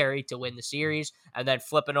Calgary to win the series, and then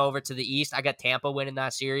flipping over to the East, I got Tampa winning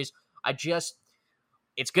that series.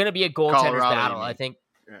 It's going to be a goaltender's battle, I think.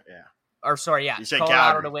 Yeah. Or sorry, yeah, you said Colorado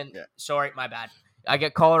Calgary. to win. Yeah. Sorry, my bad. I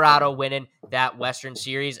got Colorado winning that Western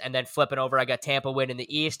Series, and then flipping over, I got Tampa winning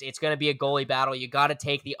the East. It's going to be a goalie battle. You got to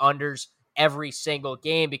take the unders every single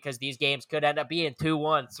game because these games could end up being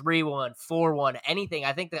 2-1, 3-1, 4-1, anything.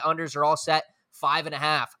 I think the unders are all set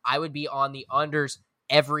 5.5. I would be on the unders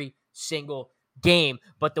every single game.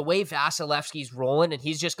 But the way Vasilevsky's rolling, and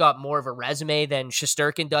he's just got more of a resume than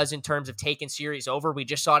Shesterkin does in terms of taking series over. We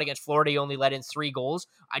just saw it against Florida. He only let in 3 goals.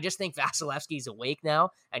 I just think Vasilevsky's awake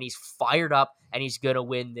now, and he's fired up, and he's going to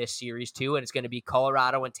win this series too. And it's going to be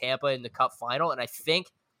Colorado and Tampa in the Cup final. And I think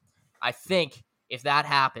if that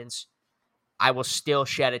happens, I will still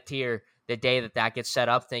shed a tear the day that gets set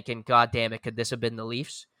up, thinking, God damn it, could this have been the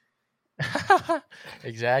Leafs?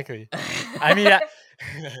 Exactly. I mean,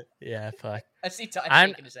 yeah, fuck. I see Ty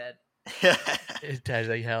shaking his head. Ty's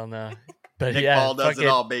like, hell no. But Nick Paul does it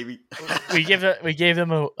all, baby. we gave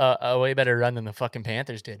them a way better run than the fucking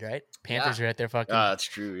Panthers did, right? Panthers are at their fucking. That's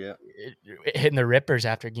true. Yeah, hitting the Rippers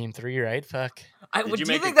after Game 3, right? Fuck. Do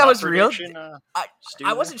you think that was real?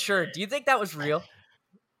 I wasn't sure. Do you think that was real?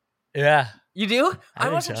 Yeah. You do? I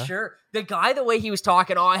wasn't sure. The guy, the way he was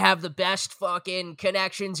talking, I have the best fucking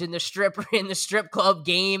connections in the strip club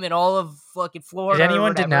game and all of fucking Florida. Did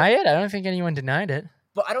anyone deny it? I don't think anyone denied it.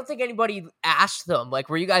 But I don't think anybody asked them. Like,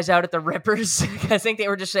 were you guys out at the Rippers? I think they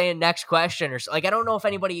were just saying next question. I don't know if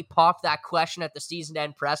anybody popped that question at the season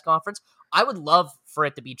end press conference. I would love for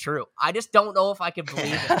it to be true. I just don't know if I could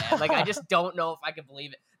believe it, man. Like, I just don't know if I could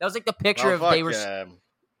believe it. That was like the picture they were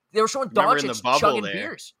showing Doncic chugging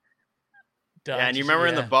beers. Yeah, and you remember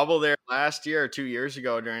in the bubble there last year or 2 years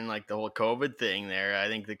ago during like the whole COVID thing there, I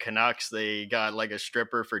think the Canucks, they got like a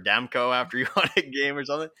stripper for Demko after he won a game or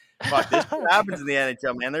something. Fuck, this happens in the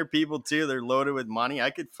NHL, man. They're people too. They're loaded with money.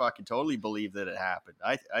 I could fucking totally believe that it happened.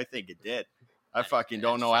 I think it did. I fucking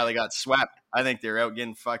don't know how they got swept. I think they're out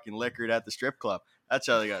getting fucking liquored at the strip club. That's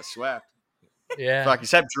how they got swept. Yeah. Fuck,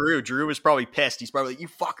 except Drew. Drew was probably pissed. He's probably like, you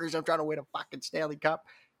fuckers, I'm trying to win a fucking Stanley Cup.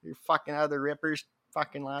 You're fucking out of the Rippers.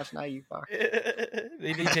 Fucking last night, you fuck.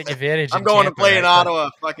 They did take advantage. I'm going to play in Ottawa,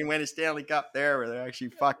 fucking win a Stanley Cup there where they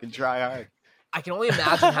actually fucking try hard. I can only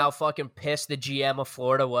imagine how fucking pissed the GM of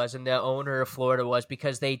Florida was and the owner of Florida was,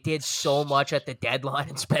 because they did so much at the deadline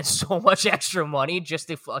and spent so much extra money just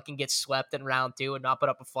to fucking get swept in round 2 and not put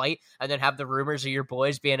up a fight, and then have the rumors of your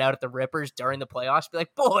boys being out at the Rippers during the playoffs. Be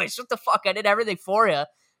like, boys, what the fuck? I did everything for you.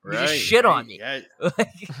 You just shit on me. Yeah.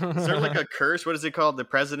 Is there like a curse? What is it called? The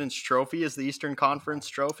President's Trophy is the Eastern Conference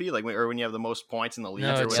Trophy? Like, or when you have the most points in the league?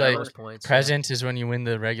 No, or it's whatever? like President is when you win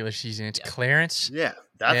the regular season. It's Clarence. Yeah,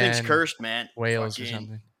 that thing's cursed, man. Wales fucking or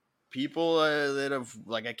something. People that have,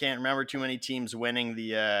 like, I can't remember too many teams winning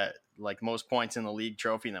the like most points in the league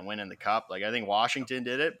trophy and then winning the cup. Like, I think Washington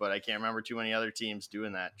did it, but I can't remember too many other teams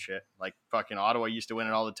doing that shit. Like, fucking Ottawa used to win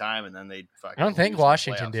it all the time, and then they'd fucking. I don't think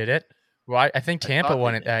Washington did it. Well, I think Tampa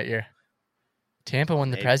won it that year. Tampa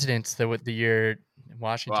won the Presidents the year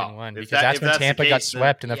Washington won, because that's when Tampa got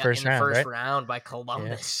swept in the first round, right? Round by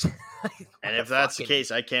Columbus. Yeah. And if that's the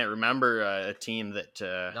case, I can't remember a team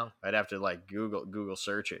that I'd have to like Google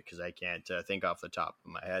search it, because I can't think off the top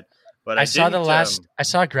of my head. But I saw I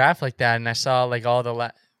saw a graph like that, and I saw like all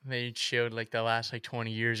they showed like the last like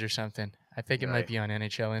 20 years or something. I think it might be on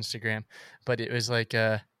NHL Instagram, but it was like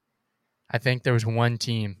I think there was one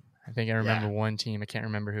team. I think I remember one team. I can't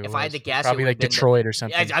remember who it was. If I had to guess, probably like Detroit or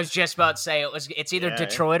something. I was just about to say it's either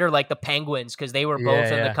Detroit or like the Penguins, because they were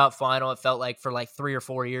both in the Cup final. It felt like for like 3 or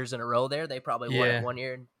 4 years in a row there. They probably won it one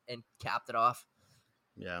year and capped it off.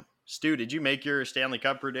 Yeah. Stu, did you make your Stanley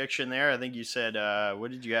Cup prediction there? I think you said,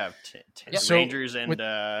 what did you have? Rangers and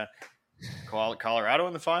Colorado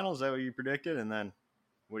in the finals? Is that what you predicted? And then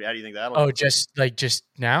how do you think that'll go? just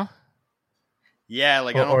now? Yeah,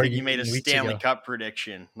 like I don't think you made a Stanley Cup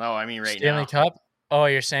prediction. No, I mean right now. Stanley Cup? Oh,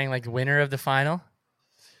 you're saying like winner of the final?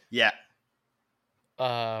 Yeah.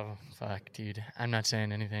 Oh, fuck, dude. I'm not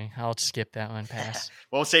saying anything. I'll skip that one. Pass.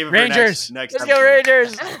 We'll save it Rangers. for next Let's go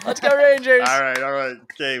Rangers. Let's go Rangers. All right.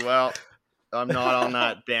 Okay, well, I'm not on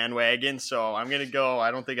that bandwagon, so I'm going to go.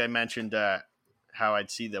 I don't think I mentioned how I'd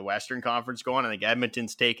see the Western Conference going. I think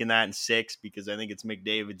Edmonton's taking that in 6, because I think it's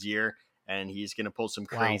McDavid's year, and he's going to pull some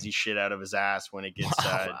crazy shit out of his ass when it gets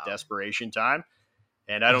desperation time.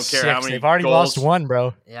 And I don't care how many They've already lost one,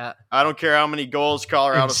 bro. Yeah. I don't care how many goals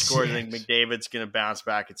Colorado scores. I think McDavid's going to bounce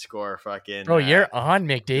back and score fucking. Bro, you're on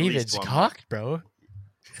McDavid's cock, bro.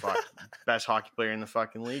 Fuck. Best hockey player in the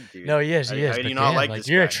fucking league, dude. No, he is. How do you not like this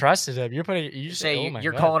You're guy? Trusted him.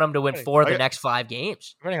 You're calling him to win 4 of the next 5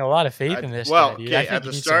 games. You're putting a lot of faith in this guy, dude. I think he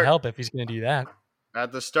needs some help if he's going to do that.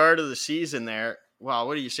 At the start of the season there, well,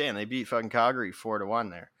 what are you saying? They beat fucking Calgary 4-1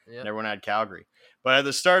 there. Yep. And everyone had Calgary. But at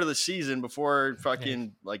the start of the season, before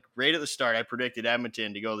fucking, like, right at the start, I predicted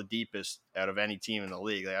Edmonton to go the deepest out of any team in the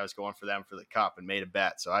league. Like, I was going for them for the cup and made a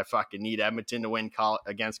bet. So I fucking need Edmonton to win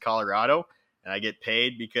against Colorado. And I get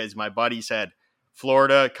paid because my buddy said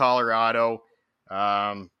Florida, Colorado,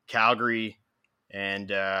 Calgary,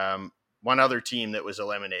 and one other team that was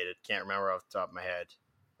eliminated. Can't remember off the top of my head.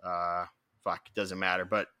 It doesn't matter.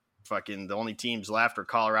 But fucking the only teams left are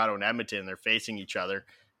Colorado and Edmonton. They're facing each other.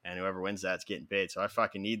 And whoever wins that's getting paid. So I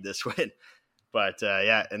fucking need this win. But,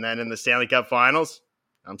 and then in the Stanley Cup Finals,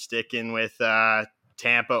 I'm sticking with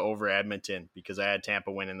Tampa over Edmonton, because I had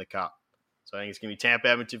Tampa winning the Cup. So I think it's going to be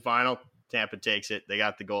Tampa-Edmonton final. Tampa takes it. They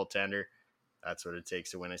got the goaltender. That's what it takes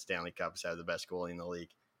to win a Stanley Cup, is have the best goalie in the league.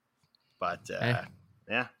 But,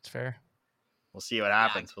 it's fair. We'll see what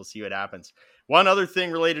happens. One other thing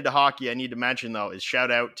related to hockey I need to mention, though, is shout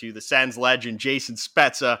out to the Sens legend, Jason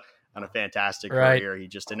Spezza, on a fantastic career. He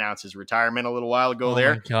just announced his retirement a little while ago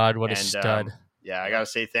there. Oh, my God, what a stud. I got to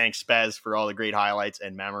say thanks, Spez, for all the great highlights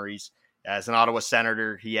and memories. As an Ottawa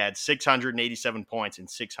Senator, he had 687 points in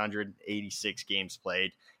 686 games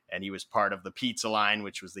played, and he was part of the pizza line,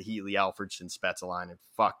 which was the Heatley, Alfredson, Spezza line. And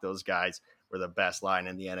fuck, those guys were the best line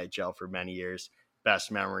in the NHL for many years.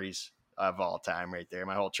 Best memories of all time right there.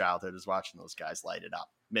 My whole childhood was watching those guys light it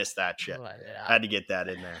up. Missed that shit. Had to get that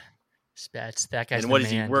in there. Spets, that guy's. And what the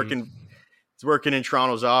is man, he working? Dude. He's working in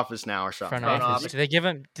Toronto's office now or something. Front office. Do they give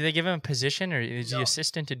him a position, or is he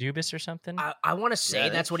assistant to Dubas or something? I want to say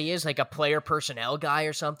that's what he is, like a player personnel guy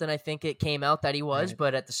or something. I think it came out that he was,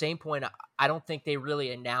 but at the same point, I don't think they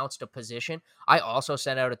really announced a position. I also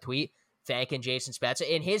sent out a tweet thanking Jason Spezza.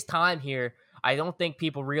 In his time here, I don't think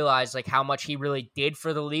people realize like how much he really did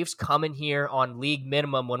for the Leafs coming here on league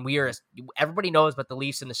minimum when everybody knows about the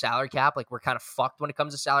Leafs and the salary cap. Like, we're kind of fucked when it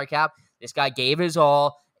comes to salary cap. This guy gave his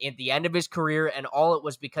all at the end of his career, and all it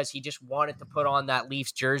was because he just wanted to put on that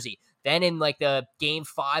Leafs jersey. Then in like the game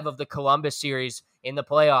 5 of the Columbus series in the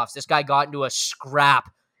playoffs, this guy got into a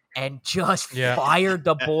scrap and just fired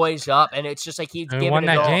the boys up. And it's just like we won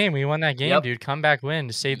that game. We won that game, dude. Comeback win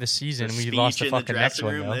to save the season. And we lost the fucking next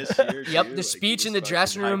one, though. The speech in the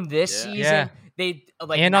dressing room this season. they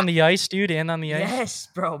like and on the ice, dude, and on the ice. Yes,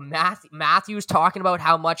 bro. Matthew's talking about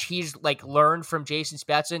how much he's like learned from Jason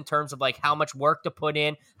Spezza in terms of like how much work to put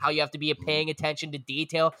in, how you have to be paying attention to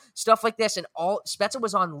detail, stuff like this. And all Spezza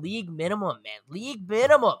was on league minimum, man. League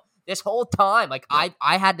minimum this whole time. Like I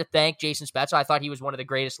had to thank Jason Spezza. I thought he was one of the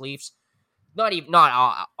greatest Leafs.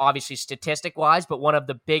 Not obviously statistic wise, but one of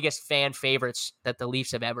the biggest fan favorites that the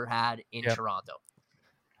Leafs have ever had in Toronto.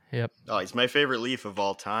 Yep. Oh, he's my favorite Leaf of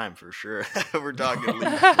all time for sure. We're talking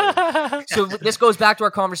Leafs. So this goes back to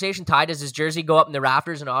our conversation. Ty, does his jersey go up in the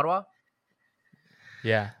rafters in Ottawa?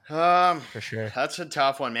 Yeah. For sure. That's a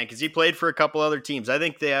tough one, man, because he played for a couple other teams. I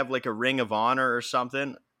think they have like a Ring of Honor or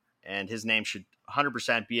something, and his name should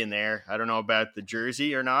 100% be in there. I don't know about the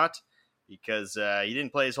jersey or not, because he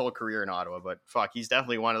didn't play his whole career in Ottawa, but fuck, he's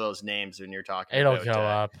definitely one of those names when you're talking It'll about, go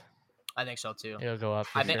up. I think so too. It'll go up.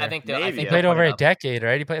 I think he played over a decade,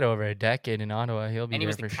 right? He played over a decade in Ottawa. He'll be and he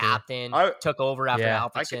was there the for captain. Sure. Took over after Yeah.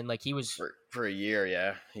 Alfredson. Like he was for a year.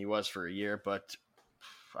 Yeah, he was for a year, but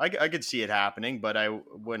I could see it happening. But I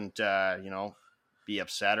wouldn't, be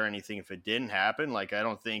upset or anything if it didn't happen. Like I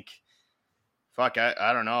don't think. Fuck,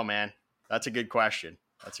 I don't know, man. That's a good question.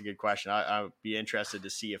 I would be interested to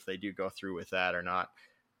see if they do go through with that or not.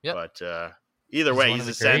 Yep. But either way, he's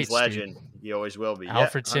a Sens legend. Dude. He always will be.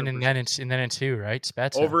 Alfredson, yeah, and then in two, right?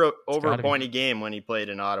 Spezza. Over a point a game when he played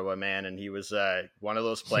in Ottawa, man, and he was one of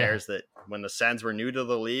those players that when the Sens were new to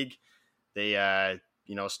the league, they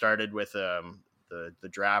started with the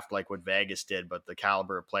draft like what Vegas did, but the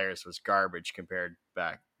caliber of players was garbage compared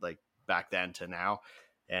back then to now.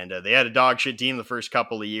 And they had a dog shit team the first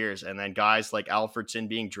couple of years, and then guys like Alfredson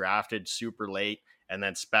being drafted super late, and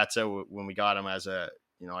then Spezza when we got him as I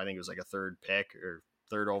think it was like a third pick or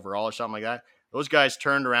third overall or something like that. Those guys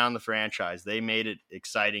turned around the franchise. They made it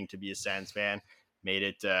exciting to be a Sens fan, made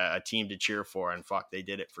it a team to cheer for, and fuck, they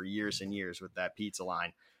did it for years and years with that pizza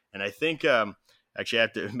line. And I think actually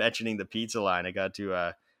after mentioning the pizza line, I got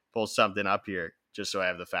to pull something up here just so I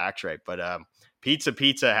have the facts right. But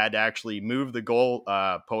Pizza had to actually move the goal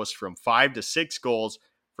post from 5 to 6 goals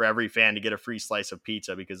for every fan to get a free slice of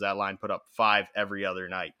pizza, because that line put up 5 every other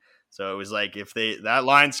night. So it was like if that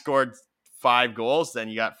line scored 5 goals, then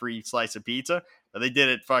you got free slice of pizza. But they did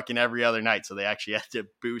it fucking every other night, so they actually had to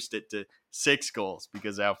boost it to 6 goals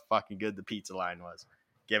because of how fucking good the pizza line was,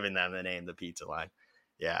 giving them the name the pizza line.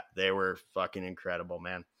 Yeah, they were fucking incredible,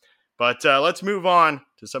 man. But let's move on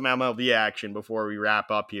to some MLB action before we wrap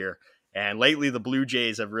up here. And lately, the Blue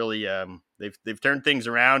Jays have really they've turned things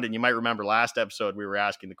around. And you might remember last episode we were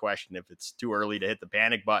asking the question if it's too early to hit the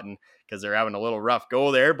panic button because they're having a little rough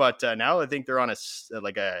go there. But now I think they're on a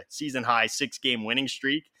season high 6-game winning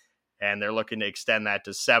streak, and they're looking to extend that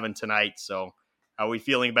to 7 tonight. So, how are we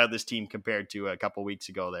feeling about this team compared to a couple weeks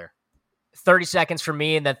ago there? 30 seconds from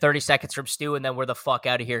me and then 30 seconds from Stu, and then we're the fuck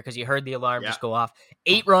out of here because you heard the alarm just go off.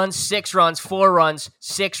 8 runs, 6 runs, 4 runs,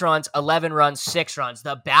 6 runs, 11 runs, 6 runs.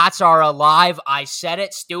 The bats are alive. I said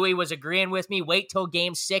it. Stewie was agreeing with me. Wait till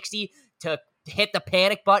game 60 to hit the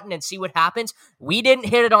panic button and see what happens. We didn't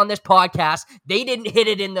hit it on this podcast. They didn't hit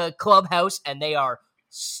it in the clubhouse, and they are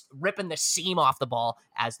ripping the seam off the ball,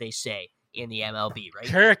 as they say in the MLB,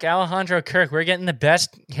 right? Alejandro Kirk, we're getting the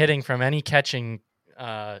best hitting from any catching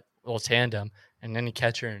tandem and any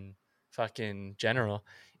catcher in fucking general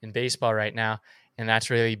in baseball right now. And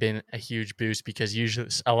that's really been a huge boost because usually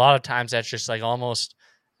a lot of times that's just like almost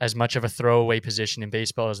as much of a throwaway position in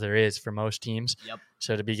baseball as there is for most teams. Yep.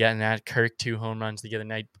 So to be getting that, Kirk 2 home runs the other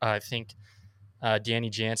night, I think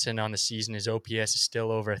Danny Jansen on the season, his OPS is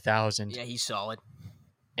still over 1,000. Yeah, he's solid.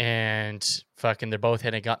 And fucking they're both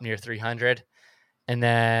hitting up near 300. And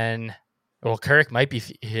then Kirk might be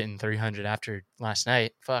hitting 300 after last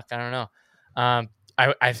night. Fuck, I don't know.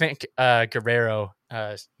 I think Guerrero,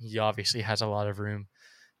 he obviously has a lot of room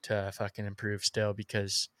to fucking improve still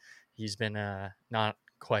because he's been not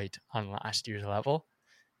quite on last year's level.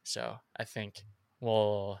 So I think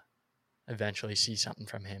we'll eventually see something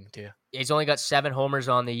from him too. He's only got 7 homers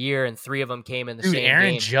on the year, and 3 of them came in the same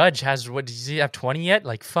Aaron game. Judge has, does he have 20 yet?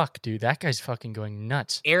 Like, fuck, dude, that guy's fucking going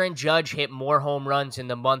nuts. Aaron Judge hit more home runs in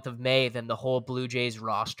the month of May than the whole Blue Jays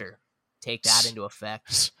roster. Take that into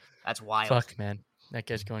effect. That's wild. Fuck, man. That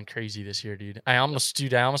guy's going crazy this year, dude. I almost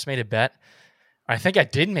made a bet. I think I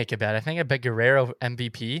did make a bet. I think I bet Guerrero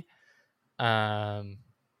MVP.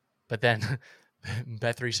 But then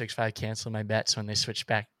Bet365 canceled my bets when they switched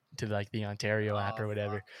back to like the Ontario app or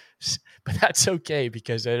whatever. But that's okay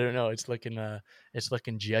because I don't know. It's looking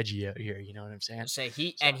judgy out here. You know what I'm saying?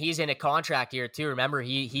 And he's in a contract year too. Remember,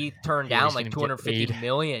 he turned Yeah, down he's like gonna get $250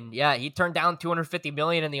 million. Yeah, he turned down $250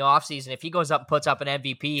 million in the offseason. If he goes up and puts up an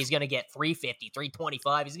MVP, he's gonna get 350,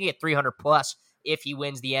 325. He's gonna get 300 plus if he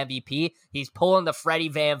wins the MVP. He's pulling the Freddie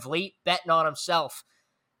Van Vliet, betting on himself.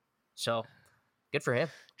 So good for him.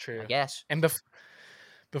 True. I guess. And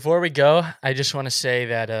before we go, I just want to say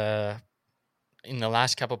that in the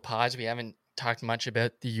last couple pods, we haven't talked much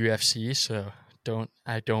about the UFC, so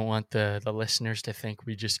I don't want the listeners to think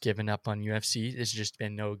we just given up on UFC. There's just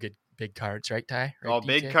been no good big cards, right, Ty? Right, All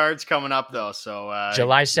big cards coming up though. So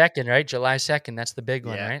July 2nd, right? July 2nd. That's the big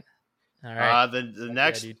one, right? All right. The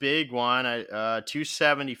next big one,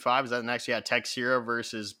 275. Is that the next? Yeah, Texera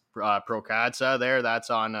versus Procadsa there. That's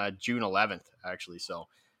on June 11th, actually. So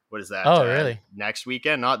what is that? Oh, really? Next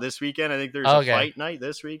weekend, not this weekend. I think there's a fight night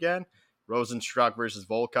this weekend. Rosenstruck versus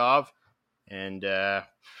Volkov. And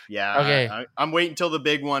I'm waiting until the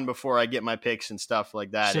big one before I get my picks and stuff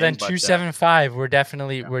like that. So then 275, we're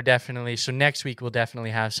definitely. So next week we'll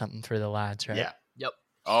definitely have something for the lads, right? Yeah. Yep.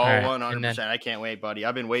 Oh, right. 100%. I can't wait, buddy.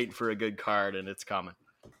 I've been waiting for a good card, and it's coming.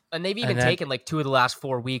 And they've even taken like 2 of the last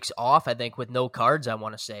 4 weeks off, I think, with no cards, I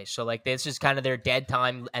want to say. So like this is kind of their dead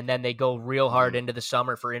time, and then they go real hard into the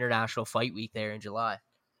summer for International Fight Week there in July.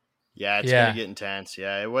 Yeah, it's going to get intense.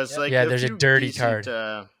 Yeah, it was there's a dirty card.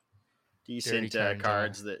 Decent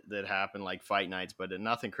cards that happen like fight nights, but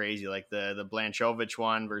nothing crazy like the Blanchovich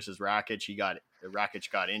one versus Rakic.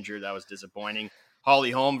 Rakic got injured. That was disappointing.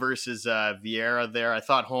 Holly Holm versus Vieira there. I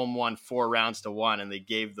thought Holm won 4 rounds to 1, and they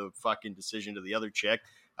gave the fucking decision to the other chick.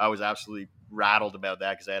 I was absolutely rattled about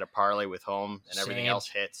that because I had a parlay with Holm and everything else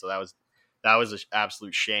hit. So that was an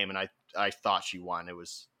absolute shame, and I thought she won. It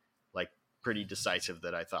was like pretty decisive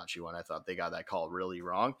that I thought she won. I thought they got that call really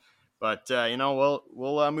wrong. But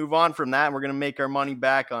we'll move on from that. And we're gonna make our money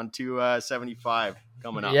back on 275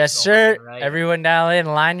 coming up. Yes, sir. Right. Everyone dial in,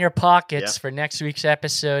 line your pockets for next week's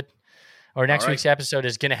episode. Or next week's episode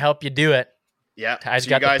is gonna help you do it. Yeah, Ty's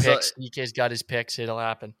got the picks. DK's got his picks. It'll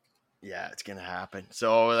happen. Yeah, it's gonna happen.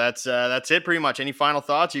 So that's it pretty much. Any final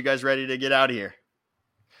thoughts? You guys ready to get out of here?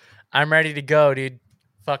 I'm ready to go, dude.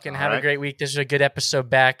 Fucking have a great week. This is a good episode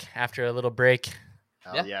back after a little break.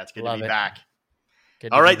 Yeah, it's good to be back.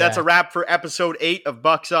 All right, that's a wrap for episode 8 of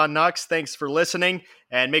Bucks on Nucks. Thanks for listening,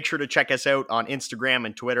 and make sure to check us out on Instagram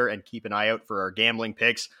and Twitter, and keep an eye out for our gambling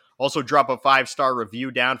picks. Also, drop a 5-star review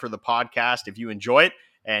down for the podcast if you enjoy it,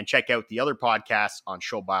 and check out the other podcasts on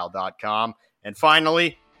showbile.com. And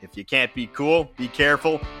finally, if you can't be cool, be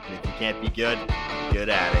careful, and if you can't be good, good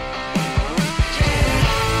at it.